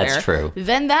taped over there. That's true.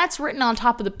 Then that's written on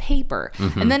top of the paper.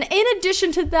 And then in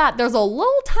addition to that, there's a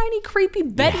little tiny creepy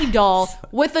Betty doll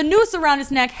with a noose around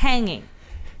his neck hanging.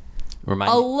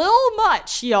 A little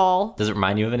much, y'all. Does it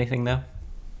remind you of anything, though?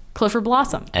 Clifford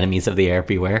Blossom. Enemies of the air,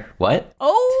 beware. What?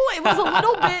 Oh, it was a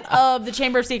little bit of the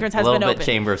Chamber of Secrets has been opened. A little bit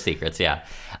Chamber of Secrets, yeah.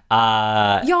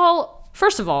 Y'all,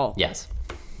 first of all, yes.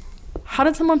 How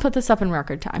did someone put this up in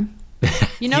record time?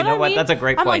 You know, what I mean? That's a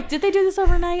great point. I'm like, did they do this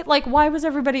overnight? Like, why was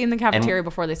everybody in the cafeteria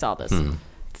before they saw this?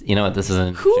 You know what? This is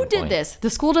an Who interesting did point. this? The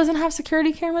school doesn't have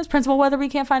security cameras? Principal Weatherby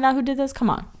can't find out who did this? Come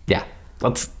on. Yeah.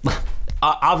 Let's...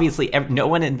 Obviously, no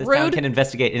one in this town Rude. can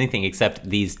investigate anything except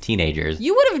these teenagers.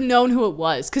 You would have known who it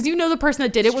was, because you know the person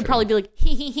that did it would probably be like,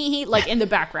 hee hee hee hee, like in the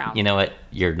background. You know what?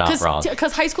 You're not wrong.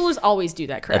 Because high schoolers always do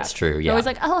that crap. That's true, yeah. They're always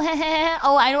like, oh, heh, heh, heh.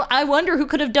 Oh, I wonder who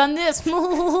could have done this. And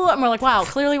we're like, wow,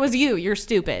 clearly it was you. You're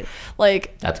stupid.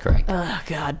 Like, That's correct. oh,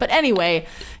 God. But anyway,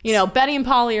 you know, Betty and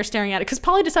Polly are staring at it, because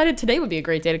Polly decided today would be a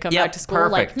great day to come Yep, back to school.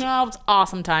 perfect. Like, no, it's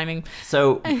awesome timing.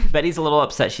 So Betty's a little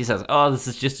upset. She says, oh, this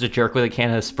is just a jerk with a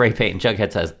can of spray paint. And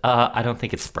Jughead says, I don't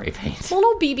think it's spray paint.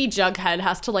 Little BB Jughead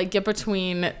has to like get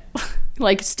between,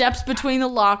 like steps between the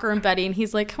locker and Betty, and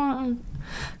he's like, come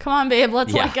on, babe,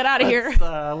 let's like get out of here.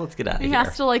 Let's get out of He here.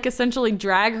 has to like essentially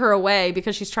drag her away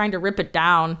because she's trying to rip it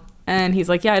down. And he's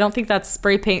like, yeah, I don't think that's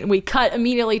spray paint. We cut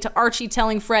immediately to Archie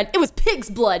telling Fred, it was pig's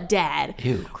blood, Dad.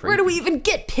 Ew, Where do we even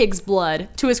get pig's blood?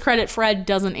 To his credit, Fred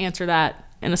doesn't answer that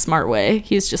in a smart way.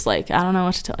 He's just like, I don't know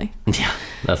what to tell you. Yeah,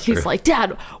 that's true. He's like,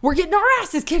 Dad, we're getting our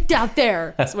asses kicked out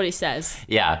there. That's what he says.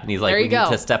 Yeah, and he's like, There we you need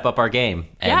go. to step up our game.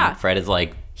 And Yeah. Fred is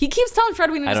like, He keeps telling Fred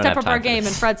we need I to don't step have up our time for game,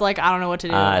 this. and Fred's like, I don't know what to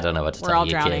do. I don't know what to We're tell all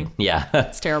you, drowning. kid. Yeah.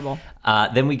 It's terrible.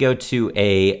 Then we go to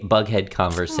a Bughead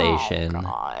conversation. Oh,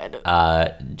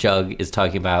 God. Jug is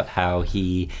talking about how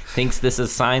he thinks this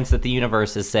is signs that the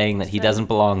universe is saying that he doesn't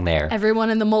belong there.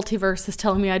 Everyone in the multiverse is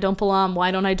telling me I don't belong.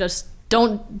 Why don't I just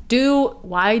do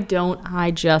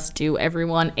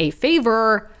everyone a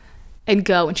favor and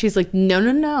go? And she's like,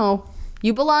 no.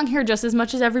 You belong here just as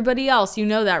much as everybody else. You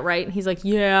know that, right? And he's like,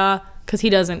 yeah, because he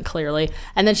doesn't clearly.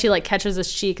 And then she like catches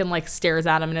his cheek and like stares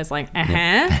at him and is like,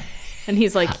 uh-huh. And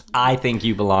he's like, I think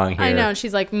you belong here. I know. And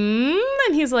she's like, and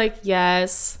he's like,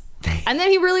 yes. And then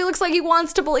he really looks like he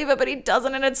wants to believe it, but he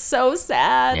doesn't, and it's so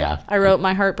sad. Yeah. I wrote,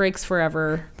 my heart breaks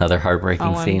forever. Another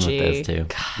heartbreaking scene with OMG. those two.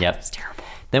 God, Yep. it's terrible.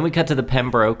 Then we cut to the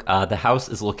Pembroke. The house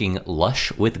is looking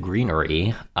lush with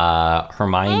greenery.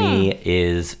 Hermione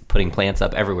is putting plants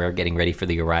up everywhere, getting ready for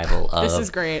the arrival of This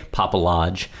is great. Papa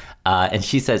Lodge. And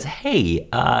she says, hey,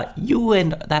 you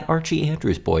and that Archie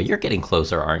Andrews boy, you're getting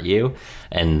closer, aren't you?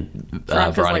 And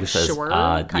Veronica's Veronica like, says, sure,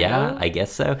 yeah, kinda. I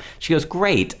guess so. She goes,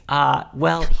 great.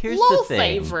 Well, here's Little the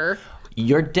thing. favor.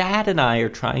 Your dad and I are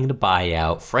trying to buy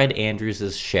out Fred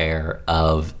Andrews' share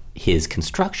of his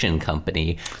construction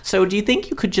company. So do you think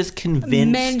you could just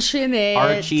convince Mention it.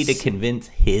 Archie to convince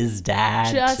his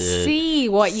dad Just to see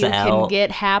what you sell? can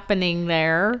get happening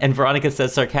there. And Veronica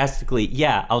says sarcastically,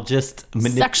 yeah, I'll just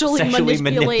Sexually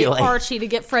manipulate Archie to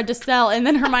get Fred to sell. And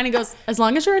then Hermione goes, as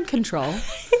long as you're in control.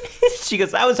 She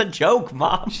goes, that was a joke,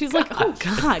 Mom. She's like, oh,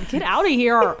 God, get out of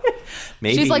here.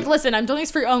 Maybe. She's like, listen, I'm doing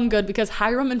this for your own good because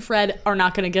Hiram and Fred are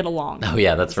not going to get along. Oh,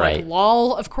 yeah, that's It's right. like,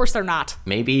 lol, of course they're not.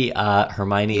 Maybe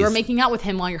Hermione's... You were making out with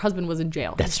him while your husband was in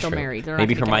jail. That's He's still true. married. They're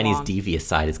Maybe not gonna get Hermione's along. devious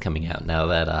side is coming out now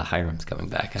that Hiram's coming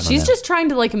back. I don't She's know. just trying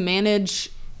to like manage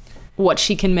what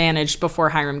she can manage before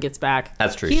Hiram gets back.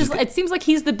 That's true. It seems like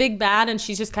he's the big bad, and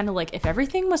she's just kind of like, if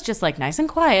everything was just like nice and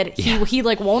quiet, he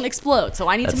like won't explode. So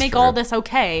I need to make all this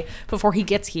okay before he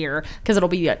gets here, because it'll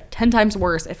be 10 times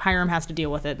worse if Hiram has to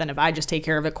deal with it than if I just take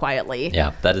care of it quietly.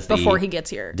 Yeah, that is before he gets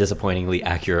here. Disappointingly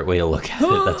accurate way to look at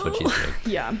it. That's what she's saying.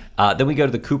 Yeah. Then we go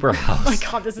to the Cooper house. Oh my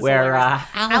God, this is where hilarious.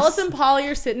 Alice and Polly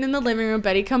are sitting in the living room.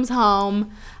 Betty comes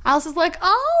home. Alice is like,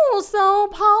 oh, so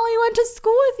Polly went to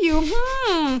school with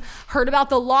you. Heard about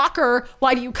the locker.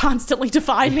 Why do you constantly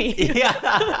defy me?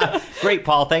 Yeah. Great,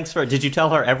 Paul. Thanks for... Did you tell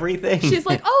her everything? She's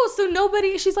like, oh, so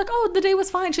nobody... She's like, oh, the day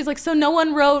was fine. She's like, so no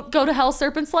one wrote Go to Hell,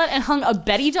 Serpent Slut and hung a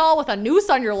Betty doll with a noose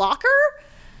on your locker?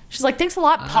 She's like, thanks a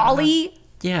lot, Polly.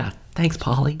 Yeah. Thanks,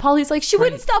 Polly. Polly's like, she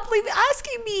wouldn't stop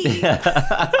asking me.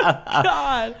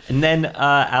 God. And then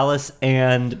Alice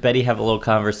and Betty have a little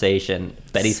conversation.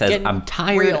 Betty says, I'm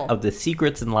tired of the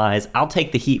secrets and lies. I'll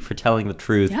take the heat for telling the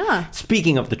truth. Yeah.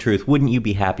 Speaking of the truth, wouldn't you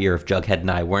be happier if Jughead and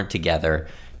I weren't together?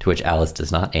 To which Alice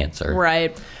does not answer.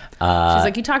 Right. She's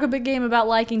like, you talk a big game about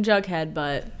liking Jughead,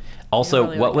 but... Also,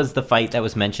 really what was the fight that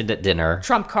was mentioned at dinner?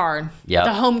 Trump card. Yep.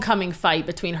 The homecoming fight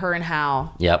between her and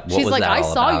Hal. Yep. She's like, I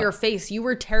saw your face. You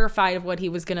were terrified of what he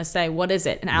was going to say. What is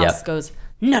it? And Alice goes,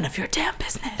 none of your damn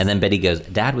business. And then Betty goes,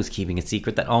 Dad was keeping a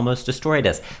secret that almost destroyed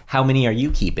us. How many are you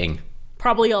keeping?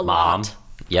 Probably a Mom. lot.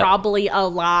 Yep. Probably a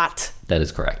lot. That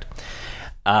is correct.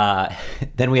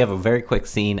 Then we have a very quick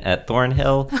scene at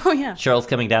Thornhill. Oh, yeah. Cheryl's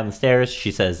coming down the stairs.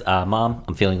 She says, Mom,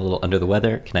 I'm feeling a little under the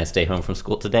weather. Can I stay home from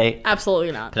school today?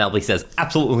 Absolutely not. Penelope says,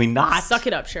 absolutely not. Suck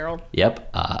it up, Cheryl.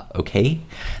 Yep. Okay.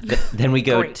 Then we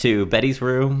go to Betty's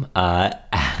room.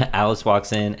 Alice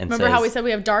walks in and Remember says... how we said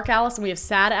we have dark Alice and we have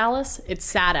sad Alice? It's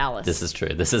sad Alice. This is true.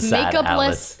 This is sad Makeupless.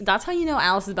 Alice. That's how you know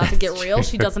Alice is about to get real.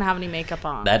 She doesn't have any makeup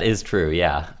on. That is true,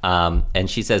 yeah. And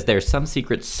she says, there's some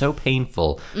secrets so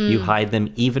painful, you hide them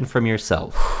even from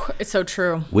yourself. It's so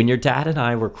true. When your dad and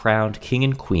I were crowned king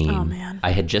and queen,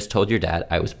 I had just told your dad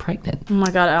I was pregnant. Oh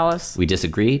my God, Alice. We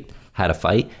disagreed, had a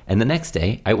fight, and the next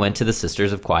day I went to the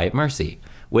Sisters of Quiet Mercy,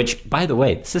 which, by the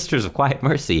way, Sisters of Quiet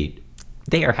Mercy,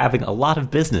 they are having a lot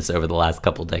of business over the last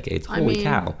couple decades. Holy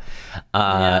cow.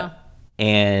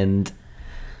 And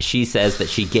she says that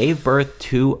she gave birth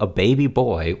to a baby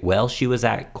boy while she was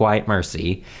at Quiet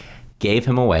Mercy, gave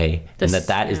him away, and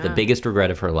that is the biggest regret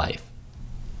of her life.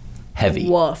 Heavy.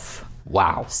 Woof.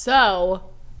 Wow. So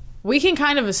we can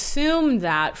kind of assume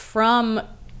that from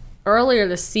earlier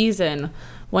this season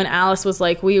when Alice was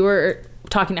like, we were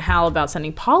talking to Hal about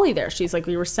sending Polly there. She's like,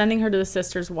 we were sending her to the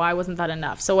sisters. Why wasn't that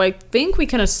enough? So I think we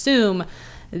can assume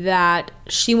that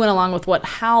she went along with what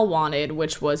Hal wanted,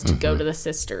 which was to go to the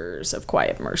Sisters of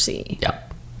Quiet Mercy.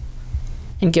 Yep.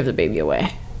 And give the baby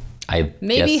away.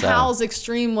 Maybe guess so. Hal's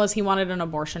extreme was he wanted an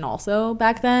abortion also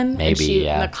back then. Maybe,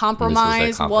 And the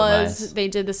compromise was they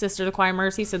did the Sisters of Quiet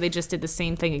Mercy, so they just did the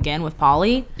same thing again with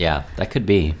Polly. Yeah, that could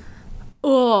be.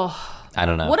 Ugh. I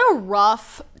don't know. What a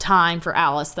rough time for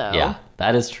Alice, though. Yeah,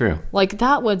 that is true. Like,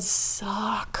 that would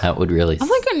suck. That would really I'm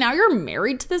like, now you're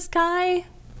married to this guy?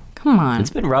 Come on.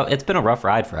 It's been rough. It's been a rough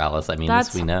ride for Alice. I mean,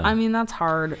 this we know. I mean, that's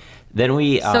hard. Then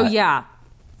we... so, yeah,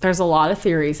 there's a lot of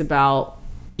theories about...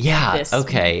 this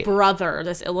brother,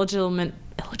 this illegitimate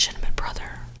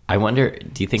brother. I wonder,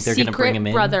 do you think they're going to bring him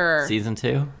in brother. Season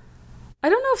 2? I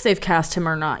don't know if they've cast him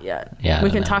or not yet. Yeah, we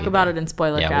can talk about it in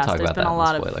spoiler cast. We'll talk There's about been that a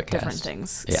lot in of spoiler different cast.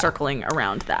 things circling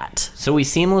around that. So we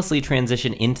seamlessly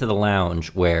transition into the lounge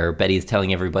where Betty's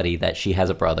telling everybody that she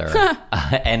has a brother.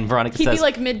 And Veronica He'd says... be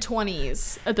like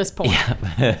mid-20s at this point.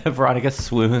 Yeah. Veronica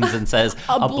swoons and says,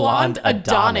 a blonde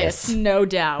Adonis. No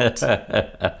doubt.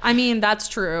 I mean, that's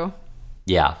true.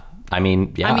 Yeah. I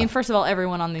mean, first of all,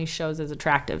 everyone on these shows is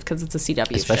attractive because it's a CW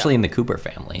show. Especially in the Cooper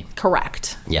family.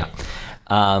 Correct. Yeah.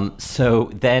 So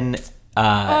then...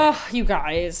 you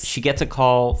guys. She gets a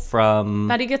call from...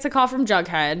 Betty gets a call from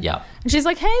Jughead. Yeah. And she's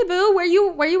like, hey, boo, where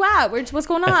you at? What's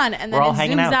going on? And then We're all it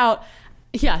hanging zooms out. out.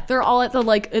 Yeah, they're all at the,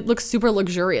 like, it looks super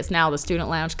luxurious now, the student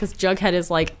lounge, because Jughead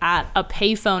is, like, at a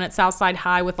payphone at Southside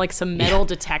High with, like, some metal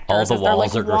detectors. All the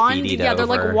walls are graffitied Yeah, they're,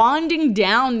 like, over. wanding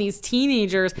down these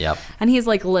teenagers. Yep. And he's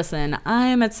like, listen,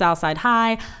 I'm at Southside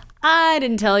High. I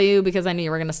didn't tell you because I knew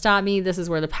you were going to stop me. This is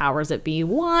where the powers that be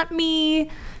want me.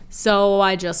 So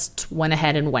I just went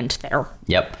ahead and went there.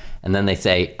 Yep. And then they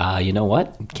say, you know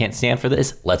what? Can't stand for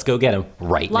this. Let's go get him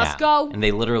right now. Let's go. And they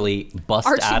literally bust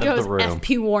Archie out goes, of the room.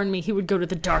 FP warned me he would go to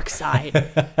the dark side.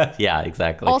 Yeah,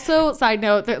 exactly. Also, side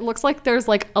note, it looks like there's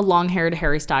like a long-haired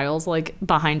Harry Styles like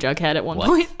behind Jughead at one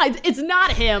point. It's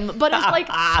not him, but it's like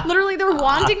literally they're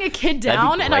wanding a kid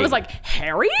down, and I was like,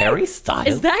 Harry? Harry Styles?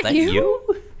 Is that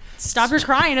you? Stop your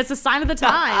crying. It's a sign of the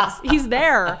times. He's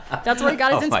there. That's where he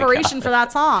got his inspiration for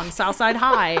that song, Southside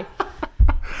High.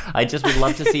 I just would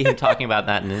love to see him talking about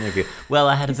that in an interview. Well,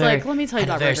 I had a very, like, let me tell you had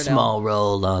a about very Riverdale. small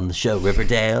role on the show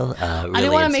Riverdale. Really I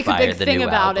didn't want to make a big inspired the thing new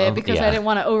about it album. because Yeah. I didn't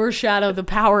want to overshadow the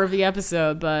power of the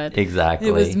episode, but Exactly.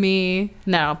 it was me.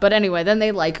 No, but anyway, then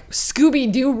they like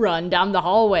Scooby-Doo run down the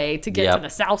hallway to get Yep. to the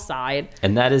south side.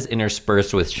 And that is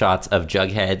interspersed with shots of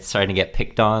Jughead starting to get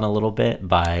picked on a little bit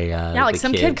by Yeah, like the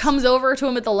some kid kids. comes over to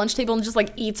him at the lunch table and just like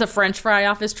eats a French fry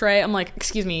off his tray. I'm like,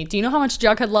 excuse me, do you know how much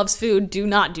Jughead loves food? Do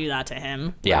not do that to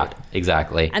him. Yeah,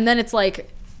 exactly. And then it's like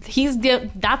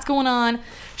that's going on.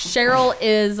 Cheryl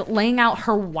is laying out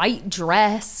her white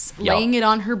dress, Yup. laying it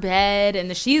on her bed,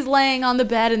 and she's laying on the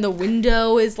bed, and the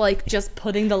window is like just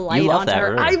putting the light love onto that her.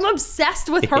 room. I'm obsessed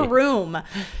with her room.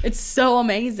 It's so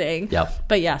amazing. Yep.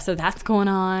 But yeah, so that's going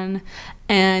on,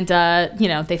 and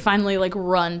they finally like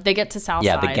run. They get to Southside.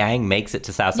 Yeah, the gang makes it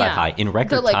to Southside Yeah. High in They're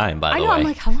record like, time, by the I know. way. I'm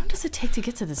like, how long does it take to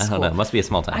get to this I school? don't know. It must be a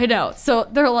small town. I know. So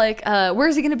they're like,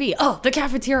 where's he going to be? Oh, the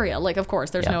cafeteria. Like, of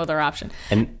course, there's Yeah. no other option.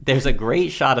 And there's a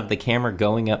great shot of the camera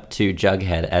going up to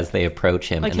Jughead as they approach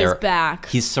him. Like and his they're- back.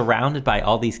 He's surrounded by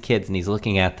all these kids and he's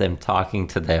looking at them, talking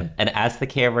to them. And as the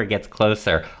camera gets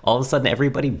closer, all of a sudden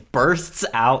everybody bursts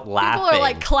out laughing. People are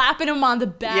like clapping him on the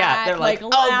back. Yeah, they're like, "Oh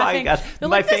my laughing. gosh." They're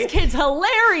My like, this kid's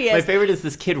hilarious. My favorite is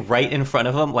this kid right in front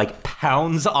of him, like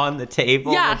pounds on the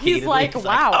table. Yeah, he's repeatedly. like,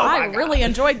 wow, "Oh my I God, really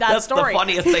enjoyed that that's story. the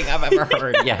funniest thing I've ever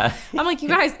heard. Yeah. I'm like, you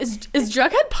guys, is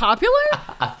Jughead popular?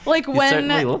 Like when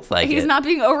certainly looks like he's it. not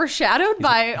being overshadowed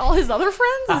by all his other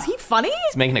friends? Is he funny?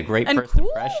 He's making a great And first cool?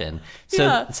 impression. So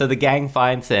Yeah. so the gang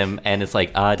finds him and it's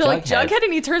like, They're like, Jughead. Jughead,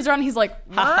 and he turns around and he's like,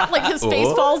 "What?" Like his face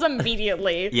Oh. falls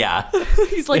immediately. Yeah.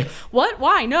 He's like, what?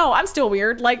 Why? No, I'm still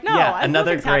weird. Like, no, Yeah,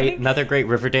 another nothing's happening. great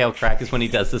Riverdale crack is when he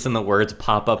does this and the words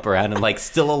pop up around him like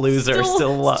still a loser,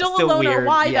 still a loner. weird.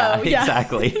 Why yeah, though? Yeah.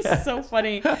 exactly. It's so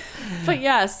funny. But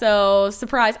yeah, so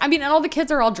surprise. I mean, and all the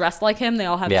kids are all dressed like him. They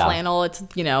all have Yeah. flannel. It's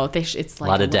it's A like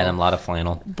lot of little denim, a lot of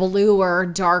flannel. bluer,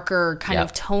 darker, kind Yeah.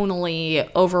 of tonally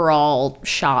overall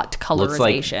shot Looks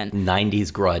like colorization.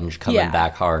 90s grunge coming Yeah.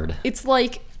 back hard. It's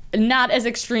like not as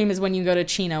extreme as when you go to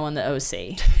Chino in the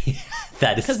OC.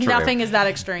 That is Because true. nothing is that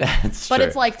extreme. That's but true.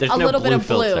 it's like There's a no little bit blue of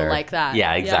blue filter. like that.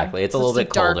 Yeah, exactly. It's a little just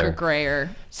bit darker, colder. grayer.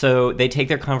 So they take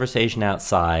their conversation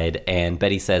outside, and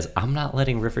Betty says, I'm not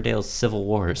letting Riverdale's civil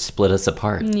war split us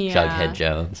apart, Yeah. Jughead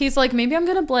Jones. He's like, maybe I'm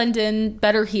gonna blend in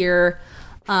better here,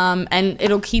 and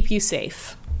it'll keep you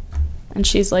safe. And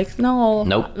she's like, no,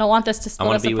 Nope. I don't want this to split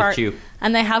wanna us be with apart. you.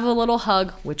 And they have a little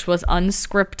hug, which was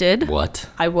unscripted. What?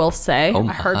 I will say. Oh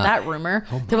I heard my. that rumor.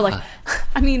 Oh They were like, my.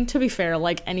 I mean, to be fair,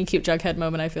 like any cute Jughead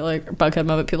moment, I feel like, or Bughead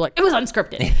moment, people are like, it was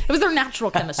unscripted. It was their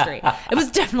natural chemistry. It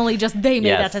was definitely just they made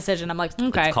Yes. that decision. I'm like,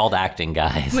 okay. It's called acting,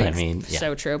 guys. I It's mean, yeah.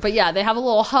 so true. But yeah, they have a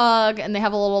little hug and they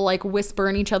have a little like whisper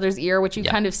in each other's ear, which you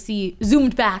Yeah. kind of see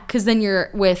zoomed back because then you're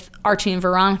with Archie and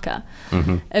Veronica.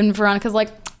 Mm-hmm. And Veronica's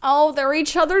like, oh, they're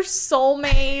each other's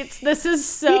soulmates. This is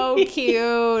so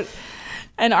cute.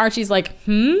 And Archie's like,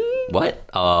 What?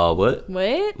 What? what?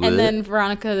 What? And then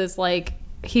Veronica is like,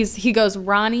 he goes,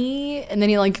 Ronnie, and then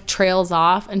he like trails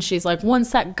off and she's like, one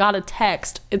sec, got a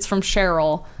text. It's from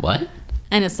Cheryl. What?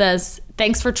 And it says,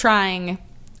 thanks for trying.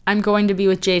 I'm going to be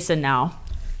with Jason now.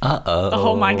 Uh-oh.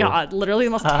 Oh my God. Literally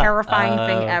the most terrifying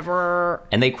thing ever.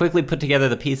 And they quickly put together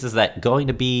the pieces that going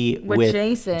to be With with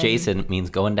Jason. means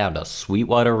going down to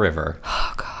Sweetwater River.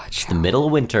 Oh God. It's the middle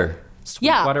of winter.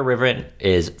 Yeah. Sweetwater River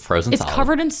is frozen It's solid.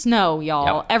 covered in snow,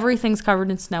 y'all. Yep. Everything's covered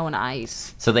in snow and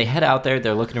ice. So they head out there.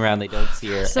 They're looking around. They don't see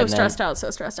her. So and then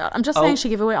stressed out. I'm just Oh. saying she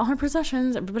gave away all her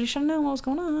possessions. Everybody should know what was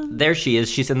going on. There she is.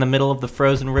 She's in the middle of the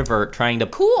frozen river trying to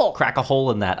Cool. crack a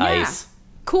hole in that Yeah. ice.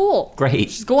 Cool. Great.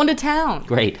 She's going to town.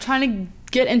 Great. Trying to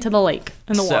get into the lake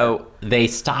and the water. So they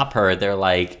stop her. They're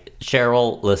like,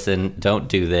 Cheryl, listen, don't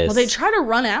do this. Well, they try to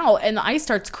run out and the ice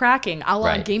starts cracking, a la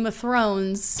Right. Game of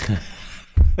Thrones.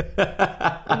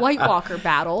 White Walker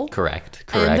battle. Correct.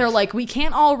 And they're like, we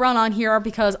can't all run on here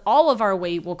because all of our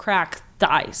weight will crack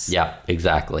the ice. yeah,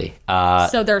 exactly.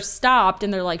 So they're stopped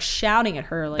and they're like shouting at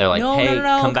her, like, They're like, no, hey,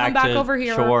 no, come back to over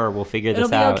here. shore. We'll figure It'll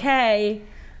this be out. okay.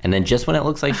 And then just when it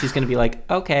looks like she's going to be like,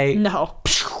 okay, No.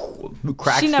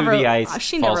 cracks She never- through the ice,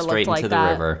 she falls never straight looked into like the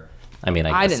that. river. I mean,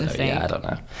 I I guess didn't so. Yeah, think. I don't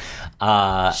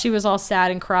know. She was all sad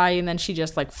and crying, and then she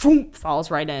just like boom, falls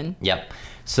right in. Yep.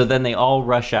 So then they all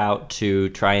rush out to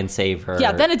try and save her.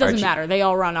 Yeah, then it doesn't Archie- matter. They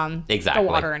all run on Exactly. the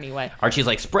water anyway. Archie's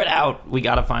like, spread out. We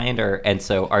got to find her. And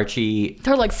so Archie,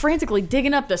 They're like frantically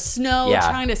digging up the snow, Yeah.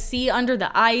 trying to see under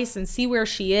the ice and see where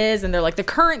she is. And they're like, the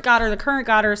current got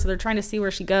her. So they're trying to see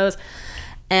where she goes.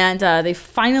 And they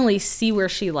finally see where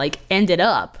she like ended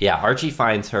up. Yeah, Archie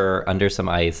finds her under some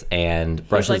ice and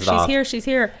brushes He's like, it off. she's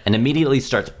here. And immediately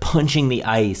starts punching the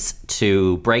ice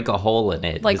to break a hole in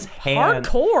it. Like, His hand,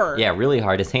 hardcore. Yeah, really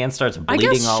hard. His hand starts I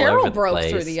bleeding guess all over Cheryl the broke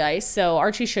place. through the ice, so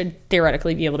Archie should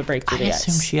theoretically be able to break through I the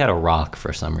assume ice. she had a rock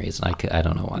for some reason. I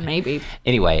don't know why. Maybe.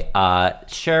 Anyway,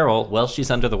 Cheryl, while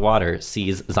she's under the water,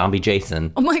 sees zombie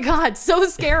Jason. Oh my god, so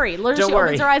scary. Literally, Don't she worry.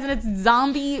 opens her eyes and it's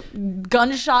zombie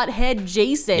gunshot head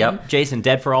Jason. Yep, Jason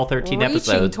dead for all 13 reaching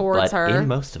episodes, towards but her. in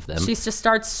most of them. She just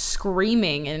starts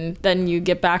screaming, and then you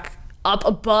get back up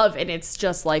above, and it's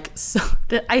just like, so,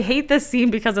 I hate this scene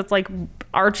because it's like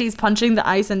Archie's punching the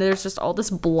ice, and there's just all this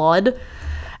blood.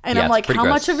 And Yeah, I'm it's like, pretty how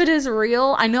gross. much of it is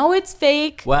real? I know it's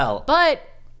fake. Well, but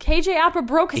KJ Apa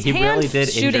broke his he hand really did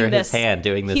shooting injure this. his hand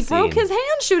doing this He broke scene. his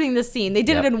hand shooting this scene. They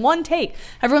did Yep. it in one take.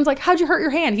 Everyone's like, how'd you hurt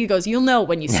your hand? He goes, you'll know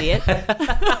when you see it.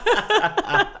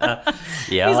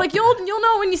 yeah. He's like, you'll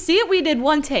know when you see it. We did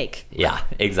one take. Yeah,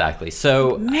 exactly.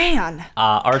 So Man.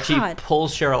 Archie God.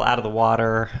 pulls Cheryl out of the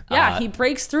water. Yeah, he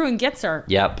breaks through and gets her.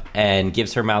 Yep, and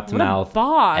gives her mouth to What a mouth,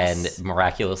 boss. and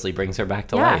miraculously brings her back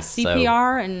to Yeah, life. So,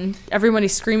 CPR, and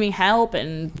everybody's screaming help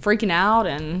and freaking out,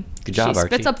 and Good job, she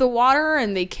spits Archie. up the water,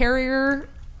 and they carry her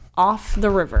off the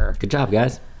river. good job,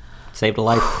 guys. Saved a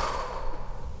life.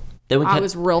 Then we I cut,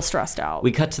 was real stressed out.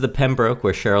 we cut to the Pembroke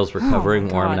where Cheryl's recovering,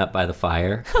 God. warming up by the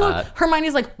fire.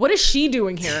 Hermione's like, what is she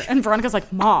doing here? And Veronica's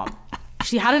like, Mom,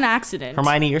 she had an accident.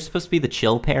 Hermione, you're supposed to be the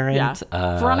chill parent. Yeah.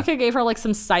 Veronica gave her like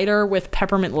some cider with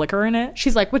peppermint liquor in it.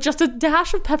 She's like, with just a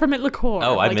dash of peppermint liqueur.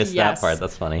 Oh, I Like, missed yes, that part.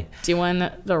 That's funny. doing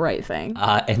the right thing.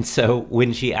 And so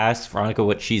when she asks Veronica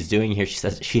what she's doing here, she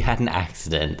says she had an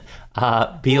accident.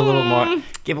 Be a little more,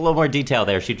 give a little more detail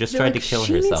there. She just They're tried like, to kill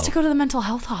she herself. needs to go to the mental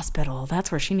health hospital.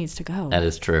 That's where she needs to go. That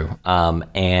is true.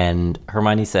 And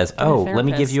Hermione says, "Oh, let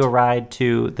me give therapist. you a ride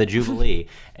to the Jubilee."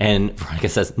 And Veronica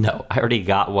says, "No, I already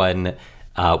got one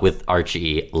with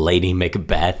Archie, Lady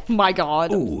Macbeth." My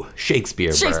God. Ooh,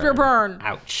 Shakespeare burn.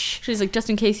 Ouch. She's like, just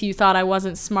in case you thought I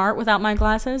wasn't smart without my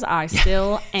glasses, I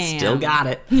still am. Still got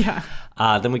it. Yeah.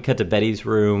 Then we cut to Betty's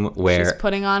room where She's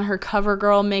putting on her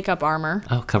CoverGirl makeup armor.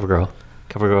 oh, CoverGirl.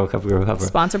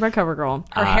 Sponsored by CoverGirl.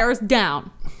 Her hair is down,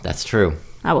 That's true,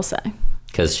 I will say.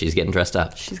 because she's getting dressed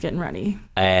up. She's getting ready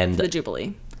And for the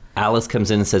Jubilee. Alice comes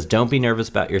in and says, "Don't be nervous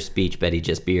about your speech, Betty.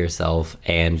 Just be yourself."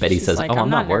 And Betty She's says, like, "Oh, I'm "I'm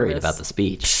not not worried nervous." about the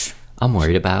speech. I'm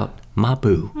worried about my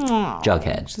boo,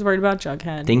 Jughead. She's worried about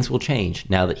Jughead. Things will change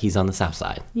now that he's on the south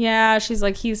side." Yeah, she's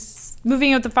like, he's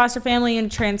moving with the foster family and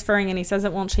transferring, and he says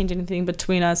it won't change anything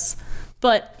between us.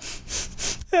 But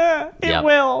it Yep.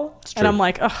 will. It's And true. I'm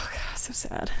like, oh, God, so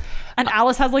sad. And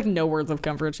Alice has like no words of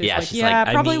comfort. She's Yeah, like, she's yeah, like,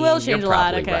 I probably mean, will you're change a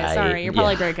lot. probably Okay, right. sorry. You'll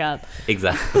probably Yeah. break up.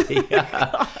 Exactly.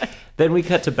 Yeah. Then we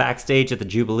cut to backstage at the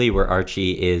Jubilee where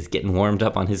Archie is getting warmed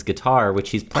up on his guitar,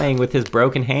 which he's playing with his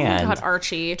broken hand. God,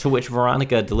 Archie. To which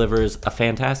Veronica delivers a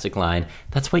fantastic line.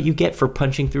 "That's what you get for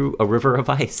punching through a river of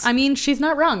ice." I mean, she's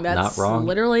not wrong. That's Not wrong.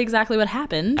 literally exactly what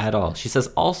happened. At all. She says,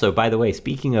 also, by the way,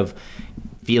 speaking of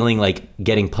feeling like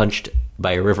getting punched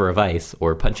by a river of ice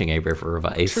or punching a river of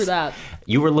ice. True that.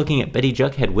 You were looking at Betty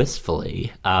Jughead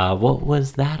wistfully. What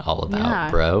was that all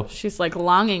about, bro? She's like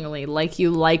longingly, like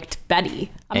you liked Betty.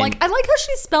 I'm And- like, I like how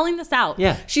she's spelling this out.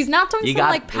 Yeah. She's not doing You some got-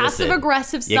 like passive listen,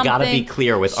 aggressive you something. gotta be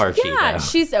clear with Archie, Yeah, though.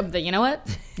 she's, you know what?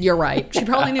 You're right. She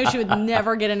probably knew she would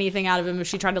never get anything out of him if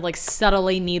she tried to like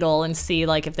subtly needle and see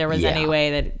like if there was Yeah. any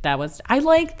way that was. I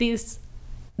like this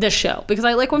show because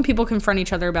I like when people confront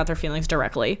each other about their feelings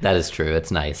directly. That is true. It's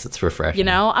nice. It's refreshing. You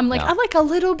know, I'm like, Yeah. I like a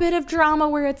little bit of drama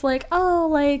where it's like, oh,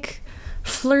 like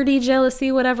flirty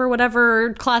jealousy,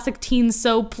 whatever, classic teen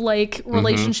soap like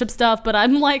relationship stuff. But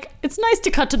I'm like, it's nice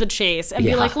to cut to the chase and be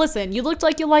Yeah. like, listen, you looked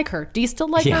like you like her. Do you still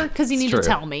like her? Because you it's need true. to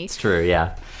tell me. It's true,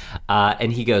 yeah.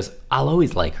 And he goes, "I'll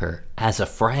always like her as a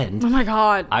friend. Oh my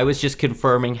God. I was just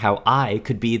confirming how I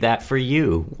could be that for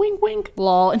you." Wink, wink.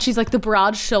 Lol. And she's like the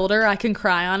broad shoulder I can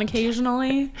cry on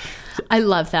occasionally. I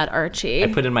love that, Archie. I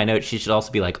put in my note, she should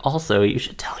also be like, "Also, you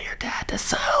should tell your dad to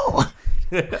sew."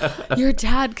 Your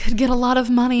dad could get a lot of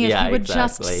money if Yeah, he would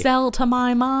exactly. just sell to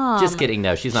my mom. Just kidding.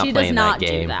 No, she's not she does playing not that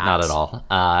do game. that. Not at all.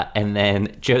 And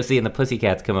then Josie and the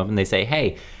Pussycats come up and they say,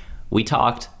 "Hey, we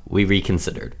talked. We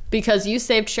reconsidered." Because you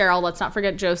saved Cheryl. Let's not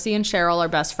forget Josie and Cheryl are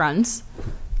best friends.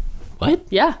 What?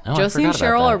 Yeah, Oh, I Josie and forgot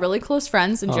about Cheryl that. are really close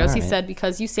friends, and Oh, Josie alright. said,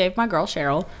 because you saved my girl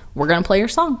Cheryl, we're going to play your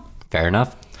song. Fair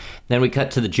enough. Then we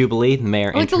cut to the Jubilee. The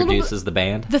mayor like the little introduces the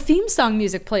band. The theme song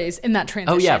music plays in that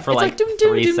transition. Oh yeah, for It's like doom,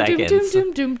 doom, 3 doom, doom, seconds.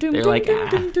 doom, doom, doom, They're doom, like, doom,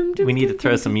 doom, doom, doom, we need to doom,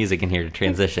 throw doom, some music in here to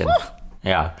transition.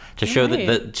 Yeah, to show Right.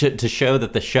 that to show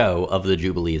that the show of the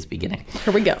Jubilee is beginning.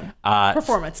 Here we go.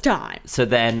 Performance time. So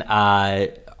then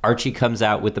Archie comes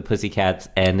out with the Pussycats,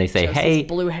 and they say, Josie's hey,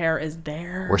 blue hair is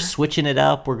there. we're switching it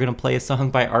up. We're going to play a song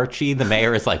by Archie. The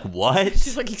mayor is like, what?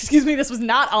 She's like, excuse me, this was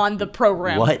not on the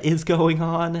program. What is going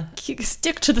on?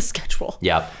 Stick to the schedule.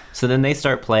 Yep. So then they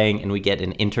start playing, and we get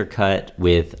an intercut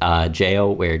with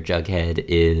Jail, where Jughead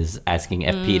is asking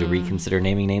FP to reconsider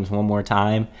naming names one more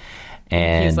time.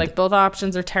 And he's like, both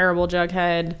options are terrible,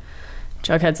 Jughead.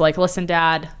 Jughead's like, listen,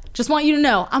 Dad, just want you to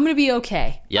know, I'm going to be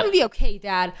okay. Yep. I'm going to be okay,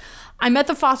 Dad. I met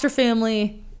the Foster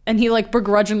family, and he, like,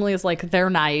 begrudgingly is like, they're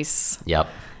nice. Yep.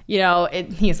 You know,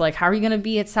 he's like, how are you going to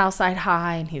be at Southside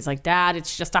High? And he's like, Dad,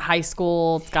 it's just a high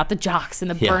school. It's got the jocks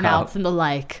and the Yeah. burnouts and the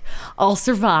like. I'll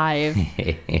survive.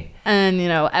 And, you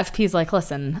know, FP's like,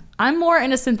 listen, I'm more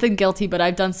innocent than guilty, but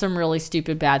I've done some really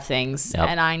stupid bad things, Yep.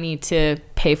 and I need to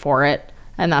pay for it.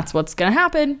 And that's what's going to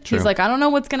happen. True. He's like, I don't know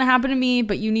what's going to happen to me,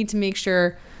 but you need to make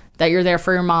sure that you're there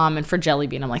for your mom and for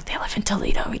Jellybean. I'm like, they live in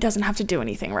Toledo. He doesn't have to do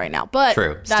anything right now. But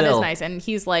True. that is Still, nice. And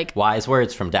he's like, wise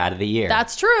words from Dad of the Year.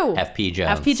 that's true. FP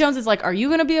Jones. FP Jones is like, are you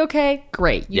going to be okay?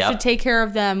 Great. You Yep. should take care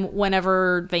of them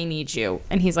whenever they need you.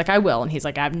 And he's like, I will. And he's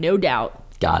like, I have no doubt.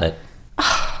 Got it.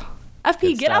 FP,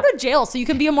 Good get stuff. out of jail so you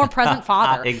can be a more present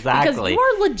father. Exactly. Because you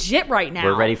are legit right now.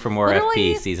 We're ready for more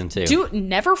Literally, FP season 2.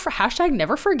 Hashtag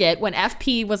never forget when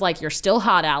FP was like, you're still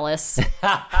hot, Alice. to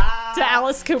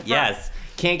Alice Cooper. Yes.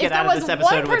 Can't get If there out of was this one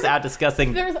episode person- without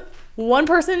discussing. There's one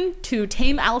person to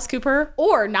tame Alice Cooper,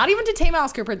 or not even to tame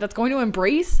Alice Cooper, that's going to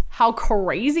embrace how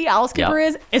crazy Alice Cooper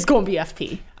is going to be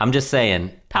FP. I'm just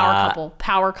saying.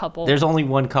 Power couple. There's only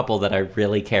one couple that I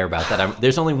really care about.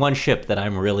 There's only one ship that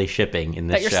I'm really shipping in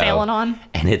this That you're show. sailing on?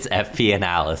 And it's FP and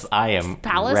Alice. I am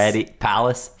Palace? ready.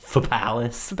 Palace? For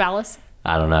Palace? Alice.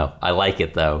 I don't know. I like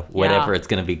it though. Whatever it's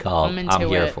going to be called. I'm into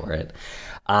here it. for it.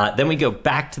 Then we go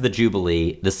back to the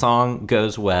Jubilee. The song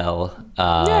goes well.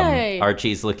 Yay.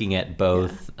 Archie's looking at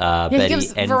both Yeah, Betty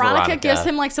and Veronica gives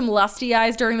him like some lusty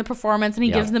eyes during the performance, and he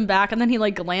Yeah. gives them back, and then he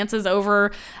like glances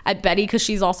over at Betty because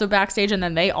she's also backstage, and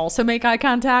then they also make eye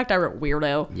contact. I wrote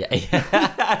weirdo. Yeah.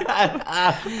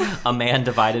 A man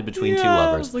divided between two It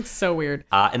lovers. was like so weird.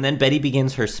 And then Betty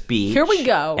begins her speech. Here we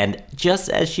go. And just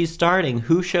as she's starting,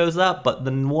 who shows up but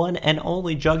the one and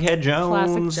only Jughead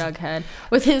Jones? Classic Jughead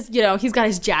with his, you know, he's got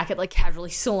his jacket like casually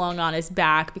slung on his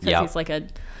back because Yep. he's like a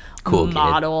Cool kid.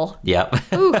 model. Yep.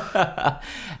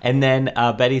 And then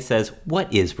Betty says,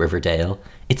 "What is Riverdale?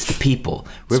 It's the people.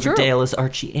 true. Riverdale is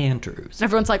Archie Andrews.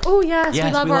 Everyone's like, oh yes, Yes,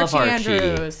 we love Archie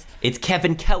Andrews. It's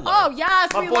Kevin Keller. Oh, yes,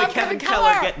 my we boy love Kevin Kevin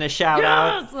Keller Keller. getting a shout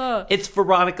Yes. out. It's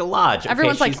Veronica Lodge.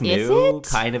 Everyone's okay, like, she's is new, it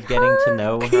kind of getting to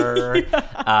know her.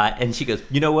 And she goes,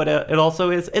 you know what? It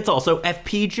also is. It's also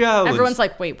FP Jones. Everyone's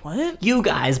like, wait, what? You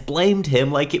guys blamed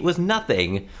him like it was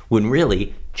nothing, when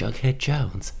really Jughead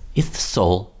Jones is the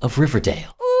soul of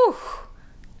Riverdale. Ooh.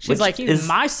 She's Which like, he's is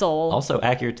my soul. Also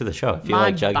accurate to the show. I feel My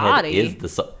like Jughead body. is the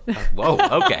soul. Whoa,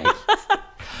 okay.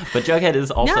 But Jughead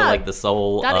is also Yeah, like the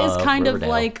soul That is of kind Riverdale.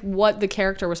 of like what the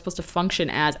character was supposed to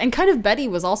function as. And kind of Betty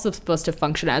was also supposed to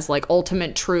function as like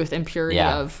ultimate truth and purity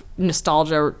Yeah. of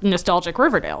nostalgic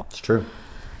Riverdale. It's true.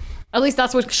 At least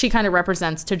that's what she kind of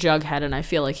represents to Jughead, and I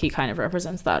feel like he kind of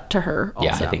represents that to her also.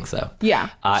 Yeah, I think so. Yeah.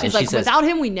 And She's she like, says- without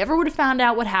him, we never would have found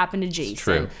out what happened to Jason.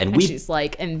 true. And, And she's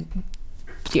like, and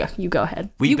yeah, you go ahead.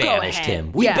 We You go banished ahead.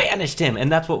 him. We Yeah. banished him. And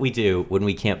that's what we do when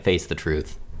we can't face the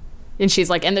truth. And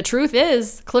she's like, and the truth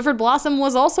is, Clifford Blossom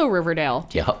was also Riverdale.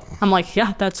 Yep. I'm like,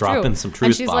 yeah, that's Dropping true. some truth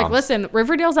And she's like, bombs. listen,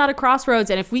 Riverdale's at a crossroads,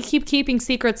 and if we keep keeping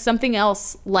secrets, something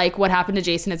else like what happened to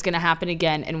Jason is going to happen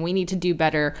again, and we need to do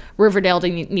better. Riverdale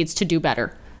needs to do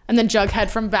better. And then Jughead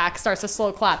from back starts a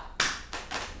slow clap.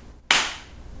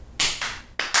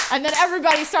 And then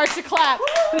everybody starts to clap.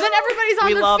 And then everybody's on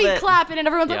We their love feet it. clapping, and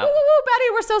everyone's Yeah. like, woo, woo, woo, Betty,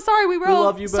 we're so sorry. We wrote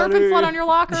love you, serpent Betty." flood on your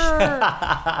locker.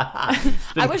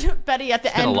 I wish Betty at the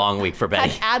Been end a long week for Betty.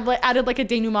 had added like a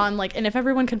denouement, like, and if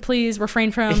everyone could please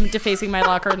refrain from defacing my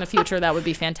locker in the future, that would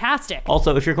be fantastic.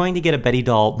 Also, if you're going to get a Betty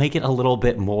doll, make it a little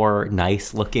bit more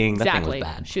nice looking. That Exactly. thing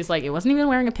was bad. She's like, it wasn't even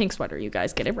wearing a pink sweater. You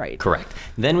guys get it right. Correct.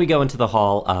 Then we go into the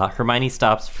hall. Hermione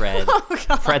stops Fred.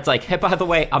 Fred's like, hey, by the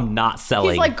way, I'm not selling.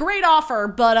 Oh, He's like, great offer,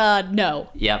 but no.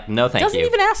 yep, no thank Doesn't you.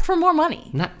 even ask for more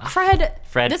money. Fred,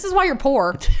 this is why you're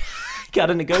poor.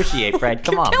 Gotta negotiate, Fred.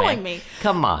 Come You're on, killing man. me.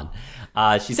 Come on.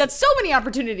 He's had so many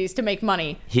opportunities to make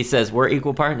money. He says, we're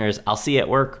equal partners. I'll see you at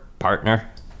work, partner.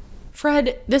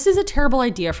 Fred, this is a terrible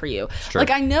idea for you. true.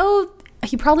 Like, I know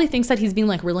he probably thinks that he's being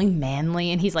like really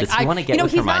manly, and he's like, Does he wanna get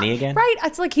with he's Hermione not, again? Right?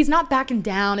 It's like he's not backing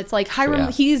down. It's like Hiram,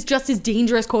 yeah. he's just as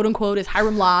dangerous, quote unquote, as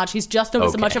Hiram Lodge. He's just as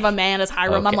Okay. much of a man as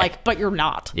Hiram. I'm Okay. like, but you're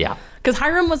not. Yeah. Because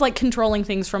Hiram was like controlling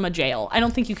things from a jail. I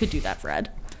don't think you could do that,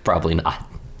 Fred. Probably not.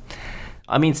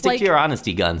 I mean, stick Like, to your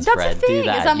honesty guns, That's Fred. the thing. Do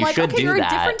that. Is I'm you like, should okay, do you're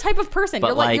that. a different type of person. But,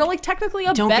 You're like technically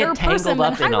a don't better get tangled person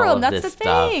than up in all Hiram. of That's this the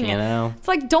stuff, thing. you know? It's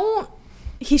like, don't.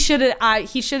 He should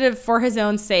have, for his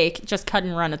own sake, just cut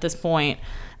and run at this point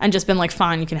and just been like,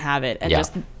 fine, you can have it, and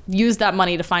just use that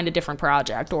money to find a different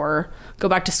project or go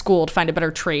back to school to find a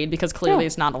better trade, because clearly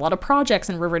there's not a lot of projects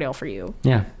in Riverdale for you.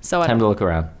 Yeah. So time to look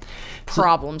around.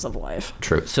 Problems of life.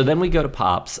 True. So then we go to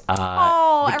Pops.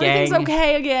 Oh, the everything's gang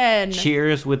okay again.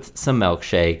 Cheers with some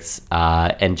milkshakes.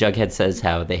 And Jughead says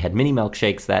how they had mini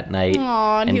milkshakes that night.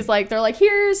 Aw, and he's like, they're like,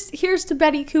 here's to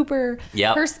Betty Cooper.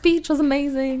 Yep. Her speech was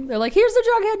amazing. They're like, here's to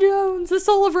Jughead Jones, the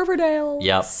soul of Riverdale.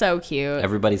 Yep. So cute.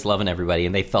 Everybody's loving everybody,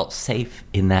 and they felt safe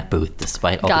in that booth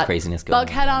despite all the craziness going on.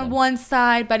 Bughead on one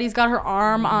side, Betty's got her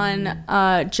arm on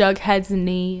Jughead's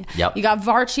knee. Yep. You got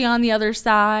Varchi on the other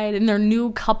side, and their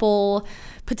new couple,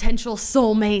 potential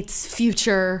soulmates,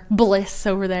 future bliss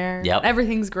over there. Yep.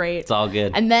 Everything's great. It's all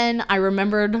good. And then I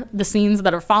remembered the scenes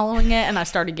that are following it, and I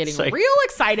started getting like real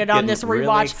excited on this really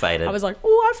rewatch. excited. I was like,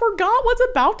 oh, I forgot what's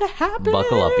about to happen.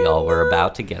 Buckle up, y'all. We're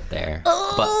about to get there.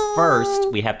 But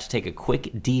first, we have to take a quick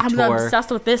I'm detour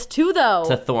obsessed with this too, though.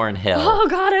 to Thornhill, Oh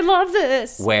God, I love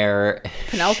this. where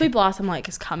Penelope Blossom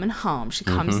is coming home. She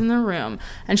comes Mm-hmm. in the room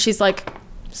and she's like,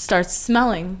 starts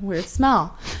smelling weird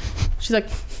smell. She's like,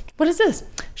 what is this?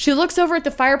 She looks over at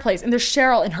the fireplace and there's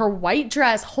Cheryl in her white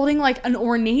dress holding like an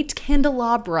ornate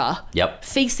candelabra. Yep.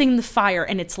 Facing the fire,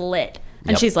 and it's lit.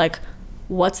 And Yep. she's like,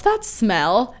 what's that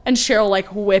smell? And Cheryl like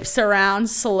whips around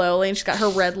slowly and she's got her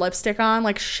red lipstick on,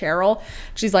 like Cheryl.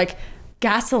 She's like,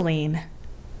 gasoline.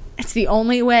 It's the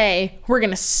only way we're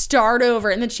gonna start over.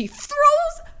 And then she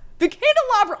throws the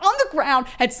candelabra on the ground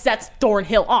and sets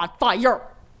Thornhill on fire.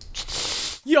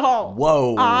 Yo.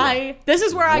 Whoa. This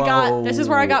is where I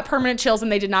Whoa. got permanent chills,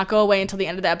 and they did not go away until the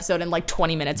end of the episode in like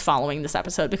 20 minutes following this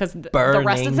episode, because the rest of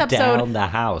burning this episode down the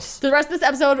house. the rest of this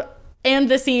episode and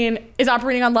this scene is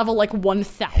operating on level like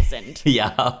 1000.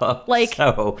 Yeah. Like,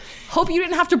 so hope you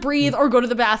didn't have to breathe or go to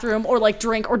the bathroom or like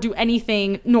drink or do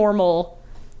anything normal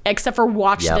except for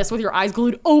watch Yep. this with your eyes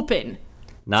glued open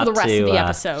not for the rest to, of the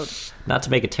episode. Not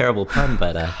to make a terrible pun,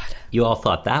 but you all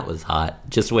thought that was hot.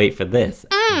 Just wait for this.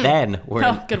 Then we're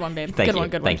Oh, good one, babe. Thank Good you. one,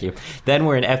 good one. Thank you. Then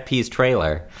we're in FP's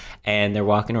trailer, and they're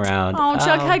walking around. Oh,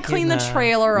 Jughead cleaned the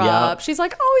trailer up. She's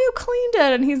like, oh, you cleaned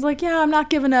it. And he's like, yeah, I'm not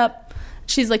giving up.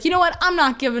 She's like, you know what? I'm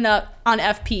not giving up on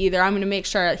FP either. I'm going to make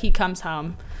sure that he comes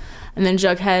home. And then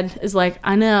Jughead is like,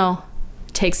 I know.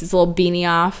 Takes his little beanie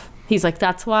off. He's like,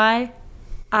 that's why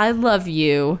I love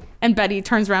you. And Betty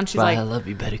turns around. She's I like, love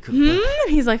you, Betty Cooper. and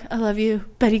he's like, I love you,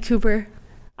 Betty Cooper.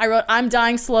 I wrote, I'm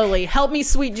dying slowly. Help me,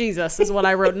 sweet Jesus, is what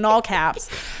I wrote in all caps.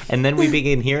 And then we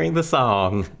begin hearing the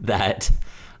song that.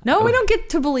 No, we don't get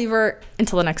to believe her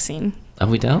until the next scene. Oh,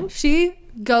 we don't? She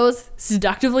goes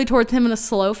seductively towards him in a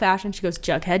slow fashion. She goes,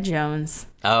 Jughead Jones.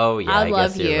 Oh, yeah. I I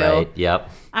love guess you're you. right.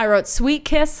 Yep. I wrote, sweet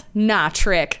kiss, nah,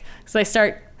 trick. So they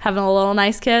start having a little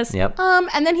nice kiss. Yep.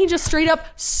 And then he just straight up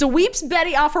sweeps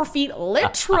Betty off her feet,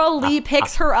 literally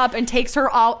picks her up and takes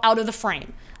her out of the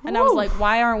frame. And I was like,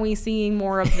 why aren't we seeing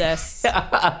more of this?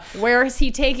 Where is he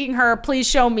taking her? Please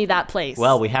show me that place.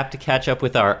 Well, we have to catch up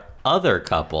with our other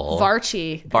couple.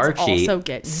 Varchi is also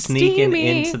getting sneaking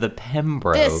steamy. into the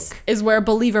Pembroke. This is where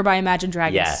Believer by Imagine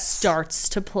Dragons Yes. starts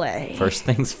to play. First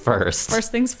things first.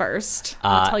 First things first.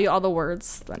 I'll tell you all the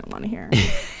words that I want to hear.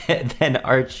 Then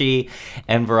Archie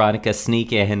and Veronica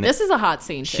sneak in. This is a hot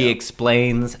scene, too. She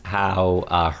explains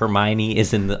how Hermione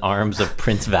is in the arms of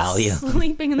Prince Valium.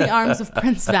 Sleeping in the arms of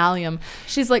Prince Valium.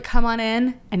 She's like, come on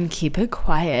in and keep it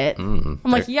quiet. I'm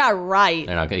like, yeah, right.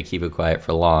 They're not going to keep it quiet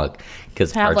for long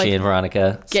because Have, Archie like, and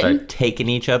Veronica start taking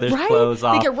each other's Right? clothes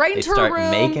off. They get right into her start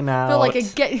room. making out. They're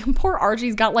like, poor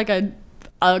Archie's got like a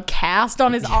cast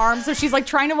on his arm, so she's like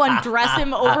trying to undress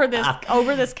him over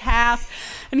this cast,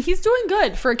 and he's doing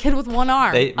good for a kid with one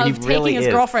arm He of really taking his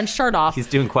is. girlfriend's shirt off. He's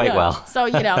doing quite Yeah. well. So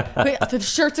the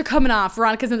shirts are coming off.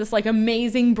 Veronica's in this like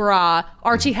amazing bra.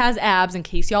 Archie has abs, in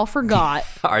case y'all forgot.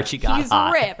 Archie got He's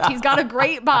hot. ripped. He's got a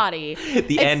great body.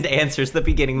 The end answers the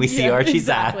beginning. We see Archie's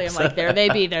exactly. abs. I'm like, there they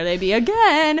be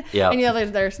again. Yep.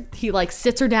 And he like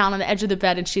sits her down on the edge of the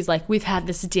bed, and she's like, we've had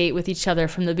this date with each other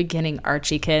from the beginning,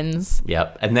 Archiekins.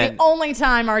 Yep. And then The only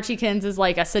time Archiekins is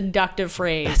like a seductive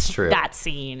phrase. That's true. That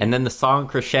scene. and then the song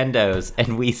crescendos,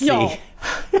 and we see Yo,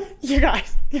 you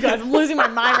guys, I'm losing my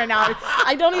mind right now.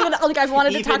 I don't even like. I've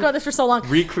wanted to talk Even about this for so long.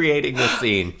 recreating the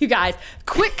scene. You guys,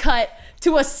 quick cut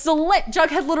to a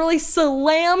Jughead literally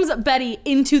slams Betty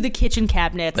into the kitchen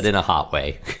cabinets. But in a hot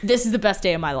way. This is the best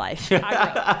day of my life.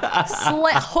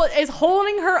 Is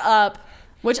holding her up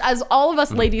Which, as all of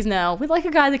us ladies know, we like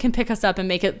a guy that can pick us up and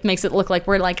makes it look like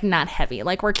we're like not heavy,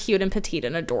 like we're cute and petite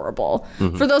and adorable.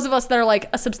 For those of us that are like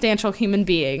a substantial human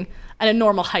being and a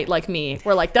normal height like me,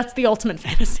 we're like, that's the ultimate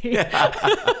fantasy.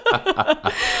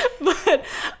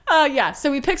 But yeah,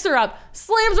 so he picks her up,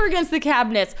 slams her against the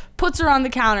cabinets, puts her on the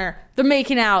counter. They're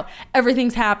making out.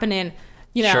 Everything's happening.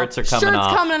 You know, shirts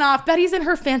coming off. Betty's in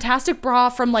her fantastic bra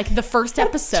from like the first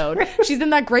episode. She's in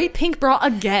that great pink bra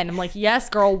again. I'm like, yes,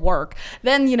 girl, work.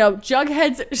 Then, you know,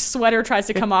 Jughead's sweater tries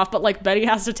to come off, but like Betty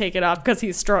has to take it off because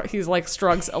he's like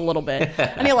struggles a little bit.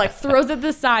 And he like throws it to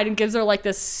the side and gives her like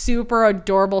this super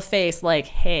adorable face like,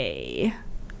 hey,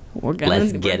 we're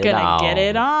gonna get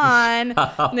it on.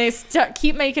 And they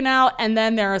keep making out, and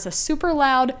then there is a super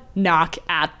loud knock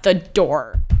at the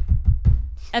door.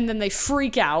 And then they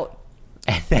freak out.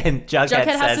 And then Jughead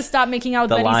has to stop making out with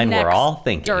Betty's line neck we're all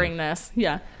thinking during this.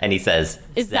 Yeah. And he says,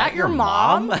 is that your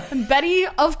mom? And Betty,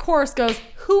 of course, goes,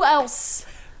 who else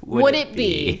would it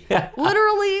be?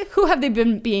 Literally, who have they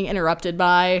been being interrupted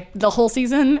by the whole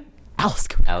season? Alice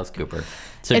Cooper.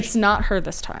 So it's not her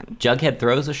this time. Jughead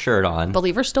throws a shirt on.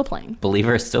 Believer's still playing.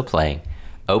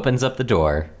 Opens up the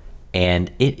door.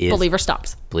 And it is... Believer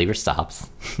stops.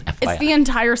 FYI. It's the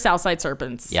entire Southside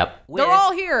Serpents. Yep. They're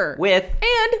all here.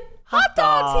 And hot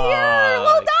dog's here.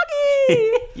 Little doggy.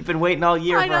 You've been waiting all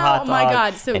year for hot dog. Oh my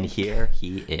God. So, and here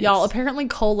he is. Y'all, apparently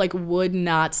Cole like would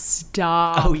not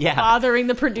stop bothering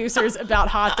the producers about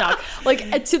hot dog.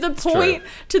 Like to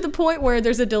the point where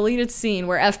there's a deleted scene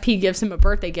where FP gives him a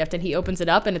birthday gift and he opens it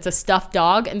up and it's a stuffed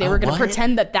dog and they were going to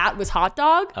pretend that was hot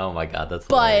dog. Oh my God, that's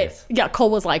hilarious. But yeah,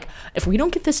 Cole was like, if we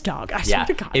don't get this dog, I swear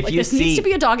to God, like this needs to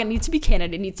be a dog. It needs to be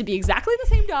canon. It needs to be exactly the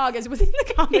same dog as within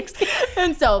the comics.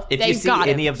 And so if you see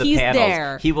any of the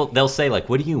panels, they'll say like,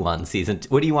 what do you want in season 2?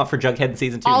 What do you want for Jughead in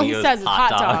season 2? All he says is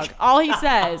hot dog. All he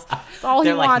says. All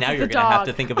he wants is the dog. Now you're going to have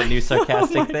to think of a new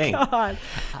sarcastic thing. God.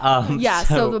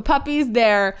 So the puppy's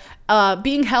there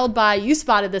being held by, you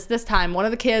spotted this time, one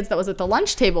of the kids that was at the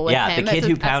lunch table with him. Yeah, the kid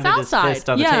who pounded his fist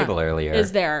on the table earlier.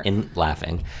 Is there.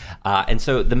 Laughing. And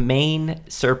so the main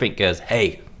serpent goes,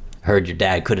 hey, heard your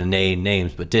dad could have named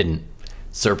names but didn't.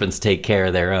 Serpents take care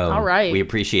of their own. All right. We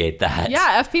appreciate that.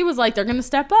 Yeah, FP was like, they're going to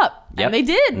step up. Yep. And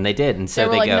they did. And so they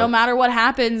were like, no matter what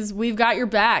happens, we've got your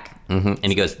back. Mm-hmm. And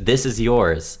he goes, this is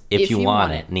yours if you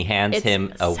want it. And he hands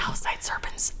him a Southside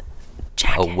Serpents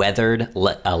jacket. A weathered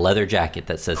leather jacket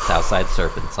that says Southside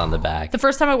Serpents on the back. The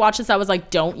first time I watched this, I was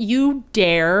like, don't you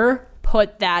dare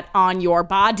put that on your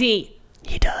body.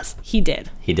 He does. He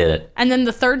did. He did it. And then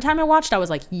the third time I watched, I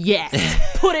was like, yes,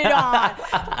 put it on.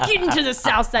 Get into the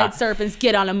Southside Serpents.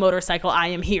 Get on a motorcycle. I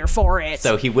am here for it.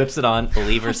 So he whips it on.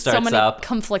 Believer starts up. So many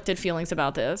conflicted feelings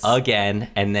about this.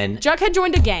 Again. And then Jughead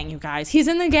joined a gang, you guys. He's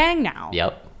in the gang now.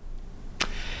 Yep.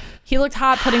 He looked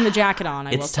hot putting the jacket on,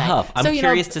 I will say. It's tough. I'm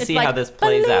curious to see how this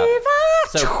plays out.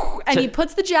 And he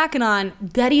puts the jacket on.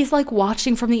 Betty's like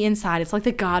watching from the inside. It's like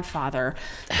The Godfather.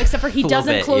 Except for he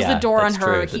doesn't close the door on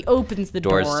her. He opens the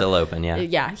door. Door's still open, yeah.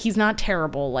 Yeah, he's not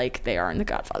terrible like they are in The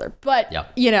Godfather. But,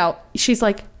 you know, she's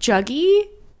like, Juggy?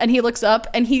 And he looks up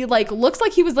and he like looks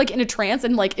like he was like in a trance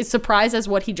and like is surprised as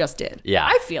what he just did. Yeah.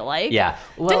 I feel like. Yeah.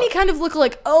 Well, didn't he kind of look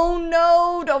like, oh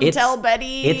no, don't tell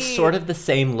Betty? It's sort of the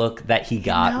same look that he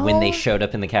got when they showed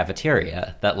up in the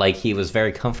cafeteria. That like he was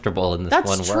very comfortable in this one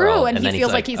world. That's true. And he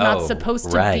feels like he's not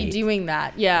supposed to be doing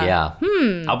that. Yeah.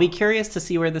 Yeah. I'll be curious to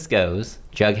see where this goes.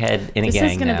 Jughead in a gang now.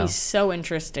 This is going to be so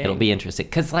interesting. It'll be interesting.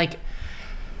 Because like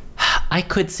I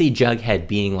could see Jughead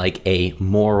being like a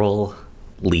moral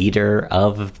leader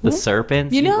of the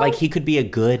serpents. You know, like he could be a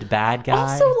good bad guy.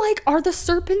 Also, like, are the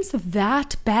serpents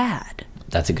that bad?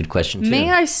 That's a good question too.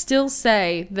 May I still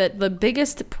say that the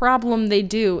biggest problem they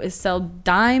do is sell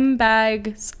dime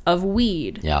bags of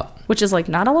weed. Yeah. Which is like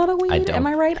not a lot of weed. Am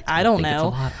I right? I don't know. It's a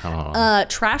lot. I don't know.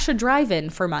 Trash a drive-in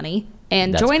for money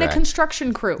and join a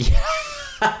construction crew.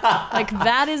 Like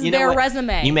that is their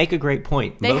resume. You make a great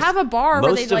point. They have a bar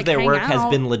where they most of their work has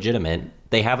been legitimate.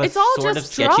 They have a sort of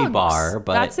sketchy bar,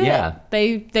 but that's it. Yeah.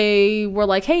 They were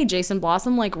like, hey, Jason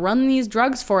Blossom, like run these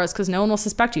drugs for us because no one will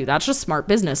suspect you. That's just smart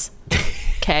business.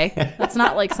 Okay, that's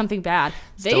not like something bad.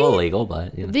 Still illegal,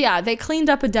 but you know. Yeah, they cleaned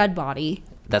up a dead body.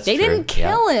 They didn't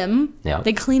kill him. Yeah.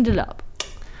 They cleaned it up.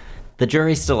 The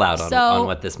jury's still out on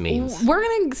what this means.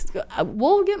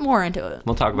 We'll get more into it.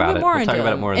 We'll talk about it. We'll talk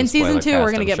about it more in season 2.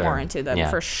 We're gonna get more into them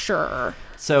for sure.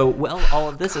 So while all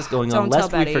of this is going on,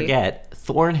 lest we forget,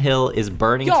 Thornhill is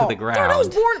burning to the ground.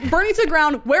 Thornhill's burning to the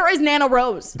ground. Where is Nana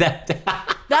Rose?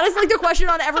 That is like the question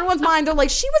on everyone's mind. They're like,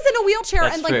 she was in a wheelchair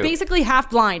That's and like true. basically half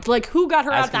blind. Like, who got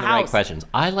her out Asking the the right house? questions.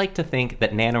 I like to think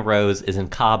that Nana Rose is in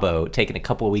Cabo taking a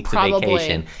couple of weeks Probably. of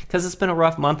vacation because it's been a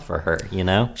rough month for her, you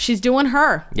know? She's doing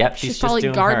her. Yep, she's just probably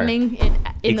doing gardening in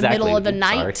the Exactly. middle of the Oops,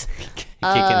 night. Sorry.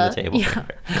 Kicking the table. Yeah,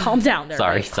 calm down there.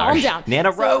 Sorry, babe. sorry. Calm down.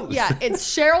 Nana Rose. Yeah, it's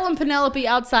Cheryl and Penelope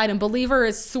outside, and Believer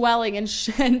is swelling, and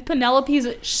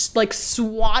Penelope's like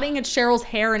swatting at Cheryl's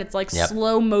hair, and it's like Yep.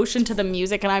 slow motion to the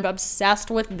music, and I'm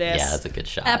obsessed with this. Yeah, that's a good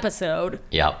shot. Episode.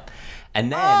 Yep.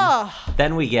 And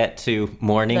then we get to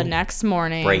morning The next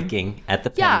morning. breaking at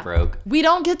the Yeah. Pembroke. We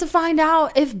don't get to find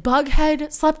out if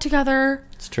Bughead slept together.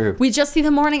 It's true. We just see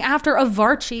the morning after of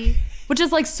Varchi, which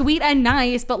is like sweet and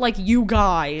nice, but like, you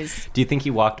guys, Do you think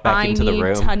he walked back I into the need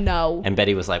room to know. and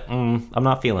Betty was like, I'm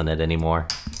not feeling it anymore?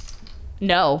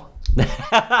 No.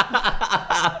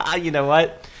 You know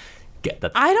what?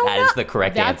 I don't know. That is the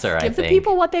correct That's- answer, I Give think. the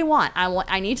people what they want.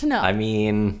 I need to know. I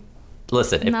mean,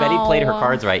 listen, if Betty played her No.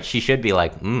 cards right, she should be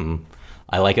like,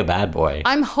 I like a bad boy.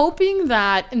 I'm hoping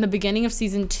that in the beginning of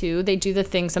season 2, they do the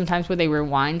thing sometimes where they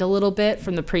rewind a little bit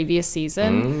from the previous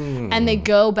season and they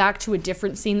go back to a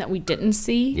different scene that we didn't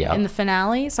see Yep. in the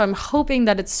finale. So I'm hoping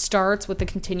that it starts with the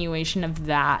continuation of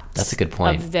that. That's a good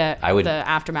point. Of the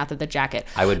aftermath of the jacket.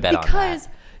 I would bet on that. Because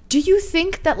do you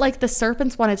think that like the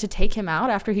serpents wanted to take him out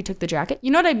after he took the jacket?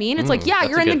 You know what I mean? It's like, yeah, that's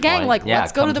you're a in the good gang. point. Like, Yeah,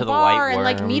 let's go to come the to the bar White and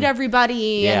like Worm. meet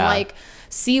everybody and Yeah. like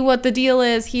see what the deal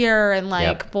is here and like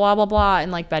Yep. blah blah blah.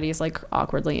 And like Betty's like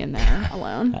awkwardly in there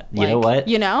alone. You know Like, what?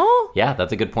 You know? Yeah,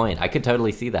 that's a good point. I could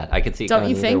totally see that. I could see it Don't going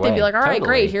you think either they'd way. be like, all right, Totally.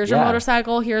 great. Here's your Yeah.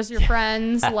 motorcycle. Here's your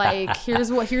friends. Like, here's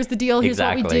the deal. Here's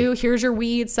what we Exactly. do. Here's your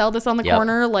weed. Sell this on the Yep.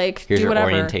 corner. Like, Here's do your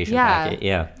whatever. orientation yeah. packet.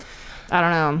 Yeah. I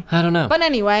don't know. I don't know. But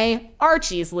anyway,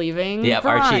 Archie's leaving. Yeah,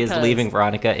 Archie is Veronica's. leaving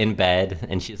Veronica in bed,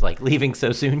 and she's like, leaving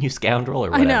so soon, you scoundrel, or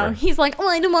I whatever. know. He's like, oh,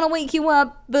 I didn't want to wake you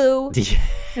up, boo.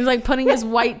 He's like putting his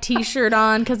white t-shirt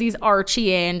on because he's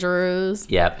Archie Andrews.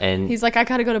 Yep, and He's like, I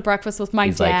gotta go to breakfast with my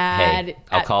he's dad. like,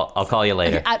 hey, I'll call you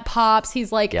later. At Pops.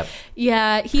 He's like, Yep.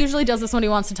 yeah, he usually does this when he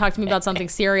wants to talk to me about something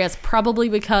serious, probably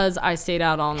because I stayed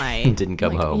out all night. Didn't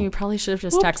come Like, home. You probably should have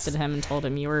just texted him and told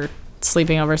him you were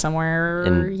sleeping over somewhere.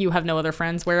 And- You have no other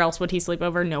friends. Where else would he sleep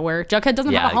over? Nowhere. Jughead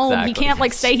doesn't Yeah, have a home. He exactly. can't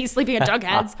like say he's sleeping at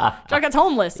Jughead's. Jughead's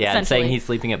homeless, Yeah, and essentially. saying he's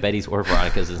sleeping at Betty's or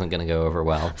Veronica's isn't going to go over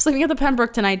well. Sleeping at the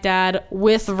Pembroke tonight, Dad,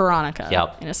 with Veronica.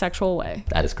 Yep. In a sexual way.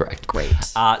 That is correct. Great.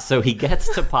 So he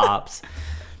gets to Pops.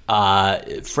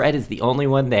 Fred is the only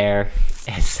one there.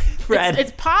 Fred.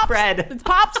 It's Pops. Fred. It's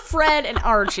Pops, Fred, and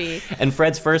Archie. And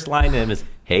Fred's first line to him is,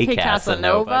 Hey, Hey,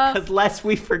 Casanova. Casanova. Because lest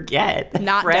we forget,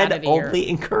 Not Fred Dad of the only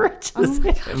encourages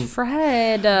him.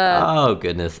 Fred. Oh,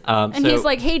 goodness. And he's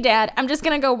like, hey, Dad, I'm just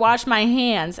going to go wash my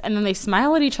hands. And then they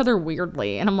smile at each other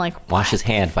weirdly. And I'm like, wash his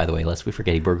hand, by the way, lest we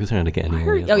forget. He broke his hand again.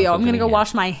 oh, yeah, I'm going to go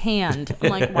wash my hand. I'm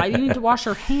like, why do you need to wash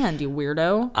your hand, you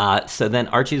weirdo? So then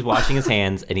Archie's washing his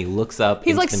hands, and he looks up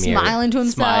He's into like the mirror, smiling to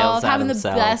himself, smiles at having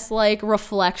himself. the best like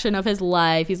reflection of his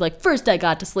life. He's like, first I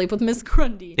got to sleep with Miss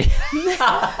Grundy.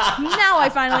 Now I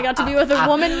finally got to be with a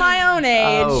woman my own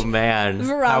age. Oh, man.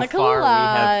 Veronica How far we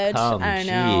have Lodge. come. I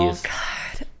know.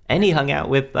 Jeez. And he hung out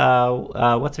with,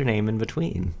 what's her name in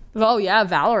between? Oh, yeah,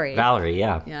 Valerie. Valerie,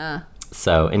 yeah. Yeah.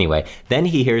 So anyway, then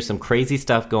he hears some crazy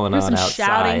stuff going Here's on some outside.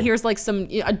 shouting. Here's like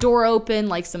a door open,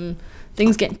 like some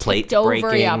things getting Plates tipped over.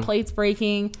 breaking. Yeah, plates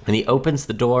breaking. And he opens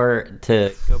the door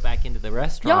to go back into the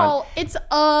restaurant. Y'all, it's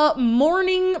a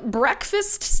morning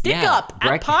breakfast stick up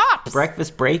at Pops.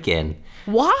 Breakfast break-in.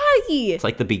 Why? It's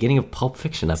like the beginning of Pulp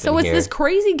Fiction up So in it's here. this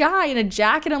crazy guy in a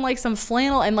jacket and like some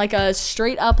flannel and like a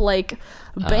straight up like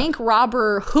bank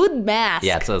robber hood mask.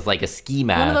 Yeah, so it's like a ski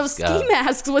mask. One of those ski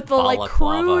masks with the like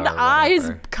balaclava crude or eyes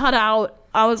whatever. cut out.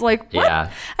 I was like, what? Yeah.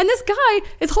 And this guy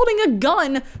is holding a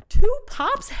gun to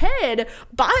Pop's head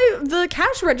by the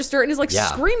cash register and is like Yeah.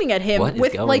 screaming at him What is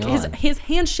with going like on? his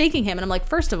hand shaking him. And I'm like,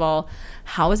 first of all,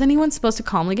 how is anyone supposed to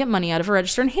calmly get money out of a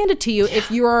register and hand it to you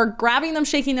if you are grabbing them,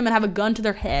 shaking them, and have a gun to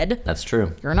their head? That's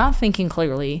true. You're not thinking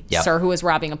clearly, Yep. sir, who is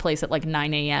robbing a place at like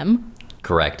 9 a.m.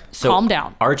 Correct. So Calm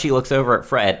down. Archie looks over at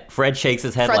Fred. Fred shakes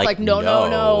his head Fred's like, like,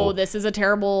 no, this is a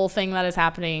terrible thing that is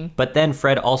happening. But then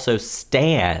Fred also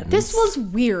stands. This was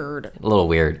weird. a little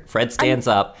weird. Fred stands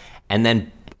up, and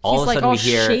then all He's of a like sudden all we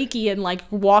hear... shaky and like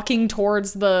walking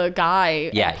towards the guy.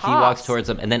 Yeah, at he walks Pops. towards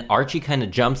him, and then Archie kind of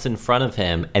jumps in front of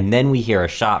him, and then we hear a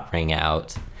shot ring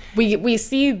out. We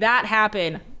see that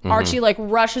happen. Mm-hmm. Archie like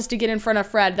rushes to get in front of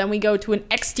Fred. Then we go to an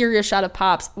exterior shot of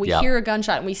Pops. We Yep. hear a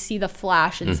gunshot and we see the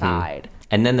flash inside.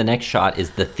 And then the next shot is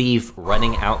the thief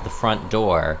running out the front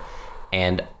door,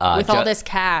 And with all this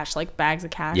cash, like bags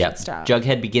of cash and stuff.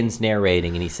 Jughead begins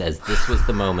narrating, and he says, "This was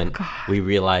the moment we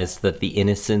realized that the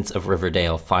innocence of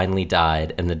Riverdale finally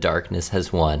died, and the darkness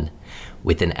has won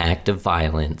with an act of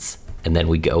violence." And then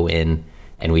we go in,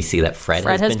 and we see that Fred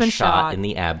has been shot in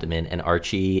the abdomen, and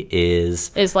Archie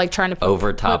is like trying to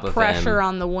put pressure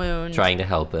on the wound, trying to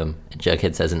help him. And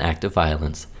Jughead says, "An act of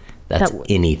violence. That's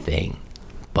anything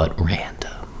but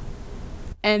random."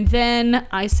 And then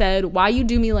I said, "Why you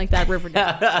do me like that,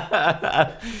 Riverdale?"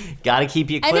 Gotta keep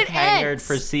you cliffhangered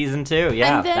for season 2.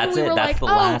 Yeah, and then that's we it. were That's like, the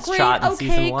last shot in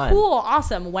season 1. Okay, cool,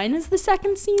 awesome. When is the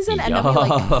second season? And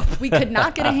then we could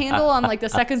not get a handle on like the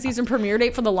second season premiere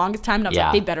date for the longest time. And I was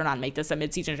like, they better not make this a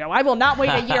mid-season show. I will not wait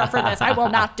a year for this. I will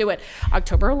not do it.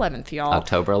 October 11th, y'all.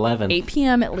 October 11th. 8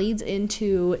 p.m. It leads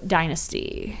into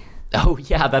Dynasty. Oh,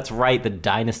 yeah, that's right. The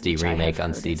Dynasty remake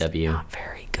on CW. Not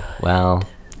very good. Well,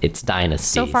 it's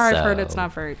Dynasty. So far, I've heard it's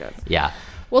not very good. Yeah.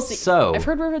 We'll see. So, I've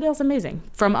heard Riverdale's amazing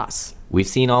from us. We've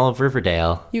seen all of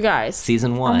Riverdale. You guys.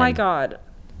 Season 1. Oh my God.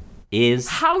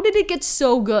 How did it get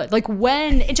so good? Like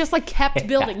when it just like kept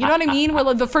building. You know what I mean? Where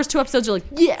like, the first 2 episodes you're like,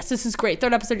 yes, this is great.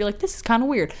 Third episode you're like, this is kind of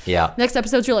weird. Yeah. Next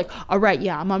episodes you're like, all right,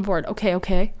 yeah, I'm on board. Okay.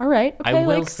 All right. Okay. I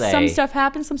will like say, some stuff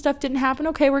happened, some stuff didn't happen.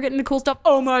 Okay, we're getting to cool stuff.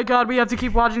 Oh my God, we have to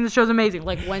keep watching. The show's amazing.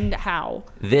 Like when, how?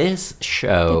 This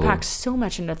show they packed so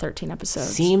much into 13 episodes.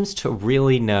 Seems to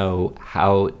really know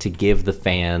how to give the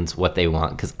fans what they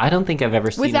want, because I don't think I've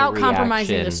ever seen without a reaction.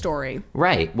 compromising the story.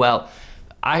 Right. Well,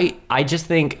 I just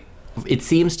think it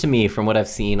seems to me from what I've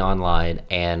seen online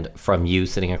and from you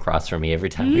sitting across from me every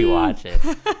time we watch it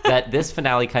that this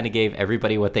finale kind of gave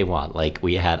everybody what they want. Like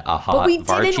we had a hot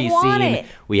Varchie scene,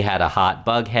 we had a hot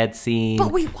Bughead scene,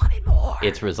 but we wanted more.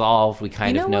 It's resolved. We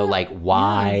kind of know like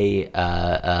why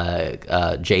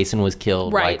Jason was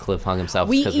killed, why Cliff hung himself.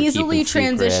 We easily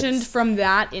transitioned from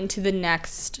that into the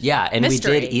next and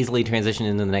mystery. We did easily transition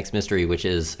into the next mystery, which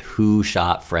is who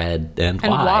shot Fred and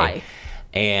why.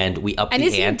 And we upped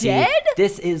the ante. He dead?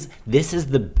 This is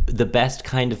the best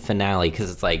kind of finale, because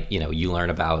it's like, you know, you learn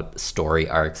about story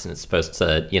arcs and it's supposed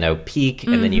to, you know, peak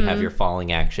and then you have your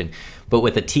falling action. But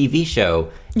with a TV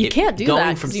show, you can't do going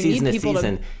that from season to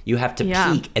season. You have to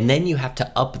peak, and then you have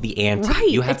to up the ante. Right.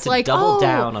 You have it's to like, double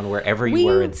down on wherever you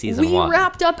were in season 1. We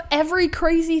wrapped up every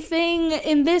crazy thing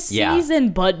in this season,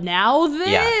 but now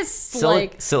this.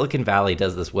 Silicon Valley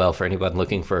does this well for anyone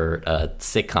looking for a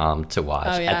sitcom to watch.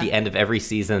 At the end of every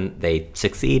season, they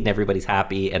succeed and everybody's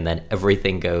happy, and then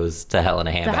everything goes to hell in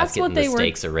a handbasket and the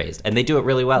stakes are raised. And they do it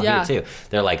really well here too.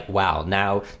 They're like, wow,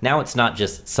 now it's not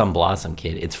just some Blossom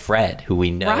kid, it's Fred, who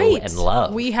we know and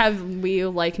love.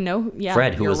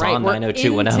 Fred, who was on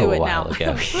 90210 a while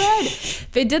ago. Fred.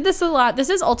 They did this a lot. This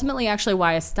is ultimately actually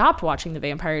why I stopped watching The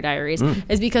Vampire Diaries,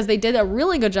 is because they did a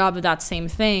really good job of that same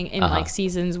thing in like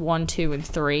seasons 1, 2, and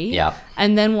 3. Yeah.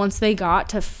 And then once they got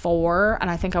to 4, and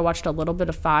I think I watched a little bit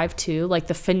of 5 too, like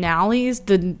the finales,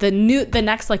 the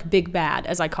next like big bad,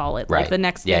 as I call it, like the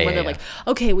next thing where they're like,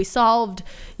 okay, we solved,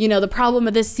 you know, the problem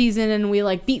of this season, and we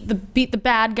like beat the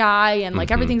bad guy, and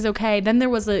like everything's okay. Then there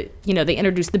was they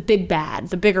introduced the big bad,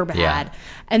 the bigger bad,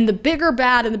 and the bigger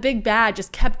bad and the big bad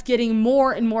just kept getting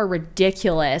more and more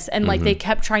ridiculous, and like they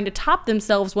kept trying to top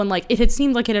themselves when like it had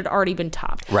seemed like it had already been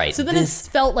topped. Right. So then it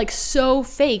felt like so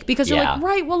fake, because you're like,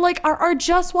 right, well, like I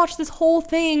just watched this whole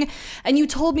thing, and you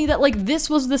told me that like this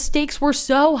was the stakes were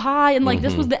so high, and like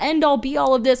this was the end all be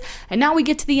all of this, and now we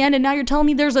get to the end, and now you're telling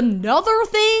me there's another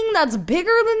thing that's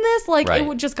bigger than this. Like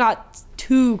it just got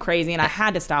too crazy, and I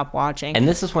had to stop watching. And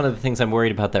this is one of the things I'm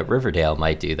worried about, that Riverdale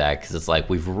might do that, because it's like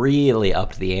we've really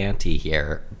upped the ante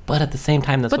here, but at the same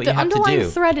time that's what you have to do. But the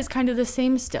underlying thread is kind of the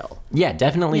same still. Yeah,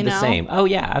 definitely the same. Oh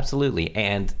yeah, absolutely.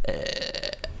 And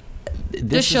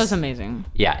this show's amazing.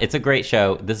 Yeah, it's a great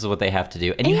show. This is what they have to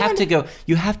do. And you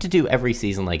have to do every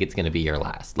season like it's going to be your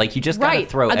last. Like you just got to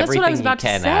throw everything you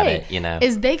can at it, you know.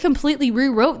 Is they completely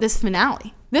rewrote this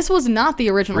finale. This was not the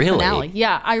original finale.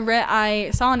 Yeah,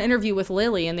 I saw an interview with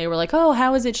Lily, and they were like, "Oh,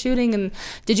 how is it shooting? And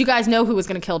did you guys know who was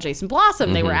going to kill Jason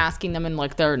Blossom?" They were asking them, and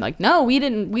like they're like, "No, we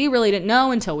didn't. We really didn't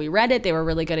know until we read it." They were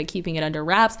really good at keeping it under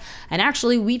wraps. And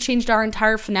actually, we changed our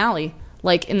entire finale.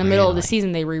 Like in the middle of the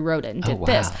season, they rewrote it and did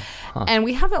this. Huh. And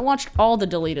we haven't watched all the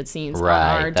deleted scenes on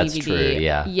our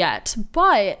DVD yet.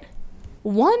 But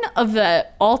one of the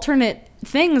alternate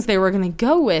things they were going to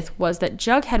go with was that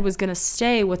Jughead was going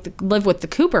to live with the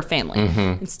Cooper family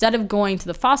instead of going to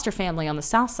the Foster family on the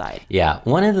south side. Yeah.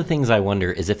 One of the things I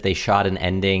wonder is if they shot an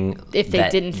ending if they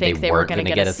didn't think they were going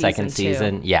to get a second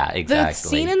season. Yeah, exactly. The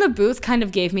scene in the booth kind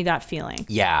of gave me that feeling.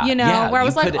 Yeah. You know, yeah, where I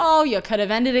was like, oh, you could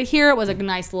have ended it here. It was a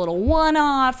nice little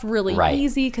one-off, really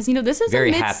easy. Because, you know, this is very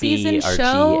a mid-season happy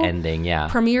show. Archie ending, yeah.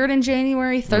 Premiered in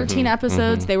January, 13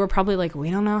 episodes. They were probably like,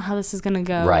 we don't know how this is going to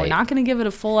go. Right. We're not going to give it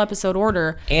a full episode order.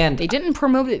 And they didn't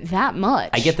promote it that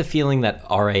much. I get the feeling that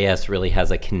RAS really has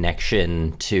a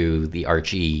connection to the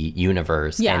Archie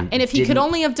universe. Yeah, and if he could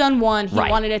only have done one, he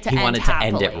wanted it to end happily.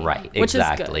 He wanted to end it right.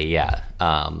 Exactly, yeah.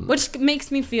 Which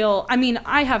makes me feel, I mean,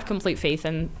 I have complete faith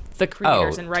in the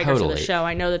creators and writers of the show.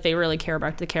 I know that they really care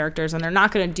about the characters, and they're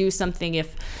not going to do something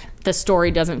if the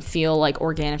story doesn't feel like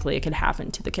organically it could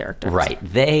happen to the characters.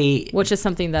 Right. Which is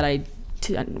something that I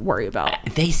worry about.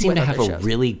 They seem to have a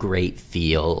really great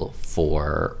feel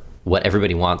for what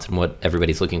everybody wants and what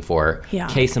everybody's looking for. Yeah.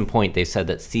 Case in point, they said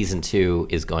that season 2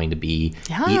 is going to be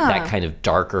that kind of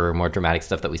darker, more dramatic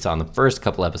stuff that we saw in the first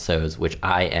couple episodes, which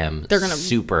I am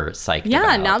super psyched about.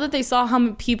 Yeah, now that they saw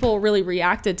how people really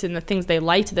reacted to the things they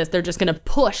liked to this, they're just going to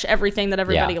push everything that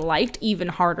everybody liked even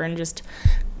harder and just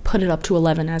put it up to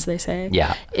 11, as they say,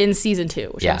 in season 2,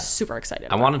 which I'm super excited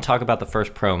about. I want to talk about the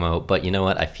first promo, but you know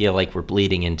what? I feel like we're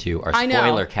bleeding into our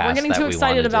spoiler cast. We're getting too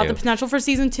excited about the potential for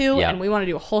season 2, and we want to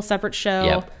do a whole separate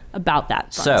show about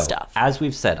that fun stuff. As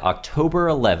we've said, October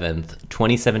 11th,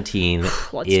 2017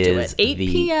 is 8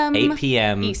 p.m. 8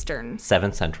 p.m. Eastern.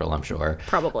 7 Central, I'm sure.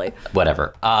 Probably.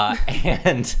 Whatever.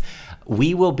 And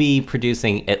we will be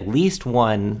producing at least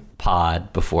one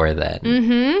pod before then.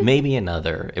 Maybe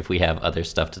another if we have other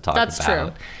stuff to talk about. That's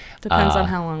true. Depends on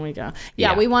how long we go.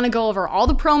 Yeah, we want to go over all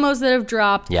the promos that have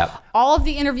dropped, all of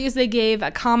the interviews they gave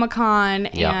at Comic-Con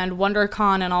and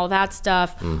WonderCon and all that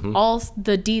stuff, all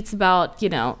the deets about, you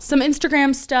know, some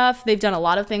Instagram stuff. They've done a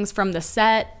lot of things from the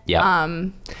set.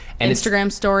 And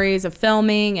Instagram stories of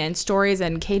filming and stories,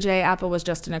 and KJ Appa was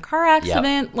just in a car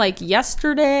accident like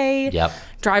yesterday,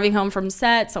 driving home from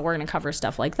set, so we're going to cover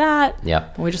stuff like that.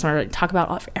 We just want to talk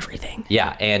about everything.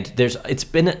 And it's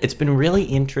been really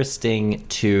interesting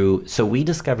so we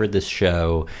discovered this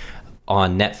show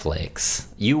on Netflix.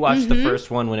 You watched the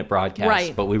first one when it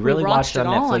broadcast, but we really watched it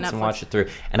on Netflix and watched it through.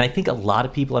 And I think a lot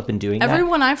of people have been doing that.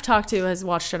 Everyone I've talked to has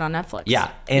watched it on Netflix.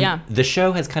 The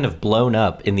show has kind of blown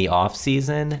up in the off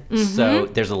season, so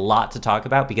there's a lot to talk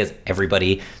about because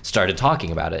everybody started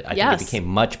talking about it. I think it became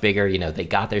much bigger. You know, they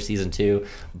got their season 2,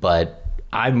 but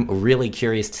I'm really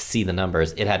curious to see the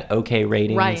numbers. It had okay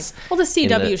ratings. Right. Well, the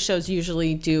CW shows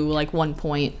usually do like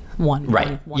 1.1.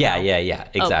 Right. Yeah,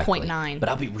 exactly. 0.9. But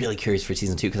I'll be really curious for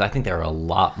season 2 because I think there are a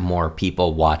lot more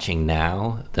people watching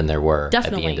now than there were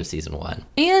at the end of season 1.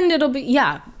 And it'll be,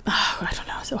 I don't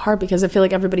know. It's so hard because I feel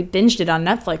like everybody binged it on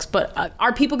Netflix. But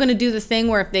are people going to do the thing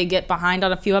where if they get behind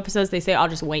on a few episodes, they say, I'll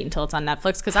just wait until it's on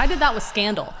Netflix? Because I did that with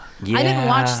Scandal. I didn't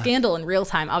watch Scandal in real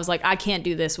time. I was like, I can't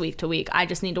do this week to week. I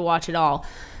just need to watch it all.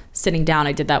 Sitting down,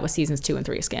 I did that with seasons 2 and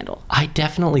 3 of Scandal. I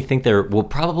definitely think there will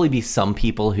probably be some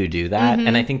people who do that,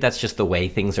 and I think that's just the way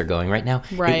things are going right now.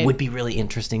 It would be really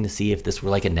interesting to see if this were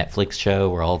like a Netflix show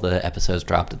where all the episodes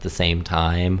dropped at the same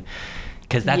time.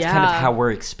 Because that's kind of how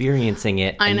we're experiencing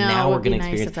it. I know. And now it we're would be going to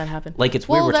nice experience if that happened. Like, it's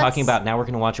weird. We're talking about now we're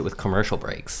going to watch it with commercial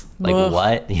breaks. Like,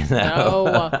 what? You know?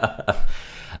 No.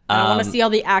 I want to see all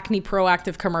the Acne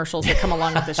Proactive commercials that come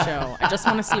along with the show. I just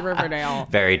want to see Riverdale.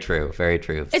 Very true. Very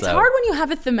true. It's hard when you have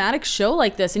a thematic show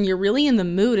like this and you're really in the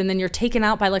mood and then you're taken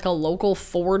out by like a local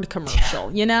Ford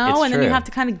commercial, you know? And then you have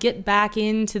to kind of get back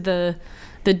into the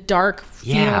dark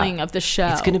feeling of the show.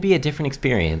 It's going to be a different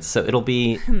experience. So it'll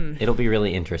be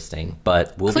really interesting,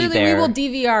 but we'll Clearly, be there. we will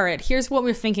DVR it. Here's what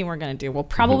we're thinking we're going to do. We'll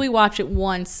probably watch it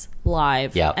once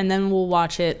live and then we'll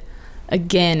watch it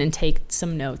again and take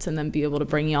some notes and then be able to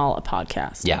bring y'all a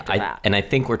podcast. I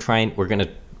think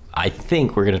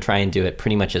we're going to try and do it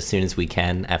pretty much as soon as we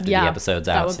can after the episode's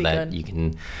out so that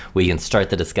we can start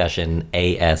the discussion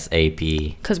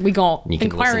ASAP. Because we got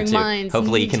inquiring minds.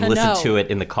 Hopefully you can listen to it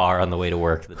in the car on the way to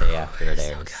work the day after it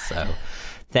airs. So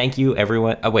thank you,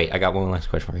 everyone. Oh, wait, I got one last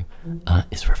question for you.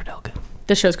 Is Riverdale good?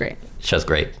 The show's great.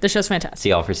 The show's fantastic. See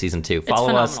y'all for season 2.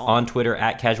 Follow us on Twitter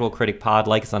at Casual Critic Pod.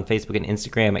 Like us on Facebook and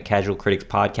Instagram at Casual Critics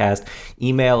Podcast.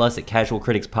 Email us at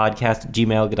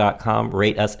casualcriticspodcast@gmail.com.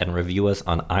 Rate us and review us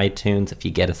on iTunes if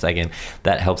you get a second.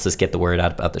 That helps us get the word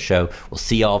out about the show. We'll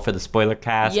see y'all for the spoiler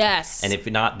cast. Yes. And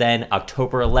if not, then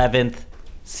October 11th.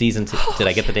 Season 2. Did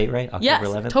I get the date right? October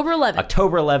 11th? October 11th.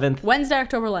 October 11th. Wednesday,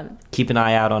 October 11th. Keep an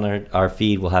eye out on our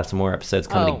feed. We'll have some more episodes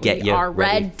coming to get you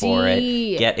ready for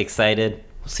it. Get excited.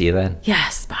 We'll see you then.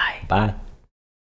 Yes. Bye. Bye.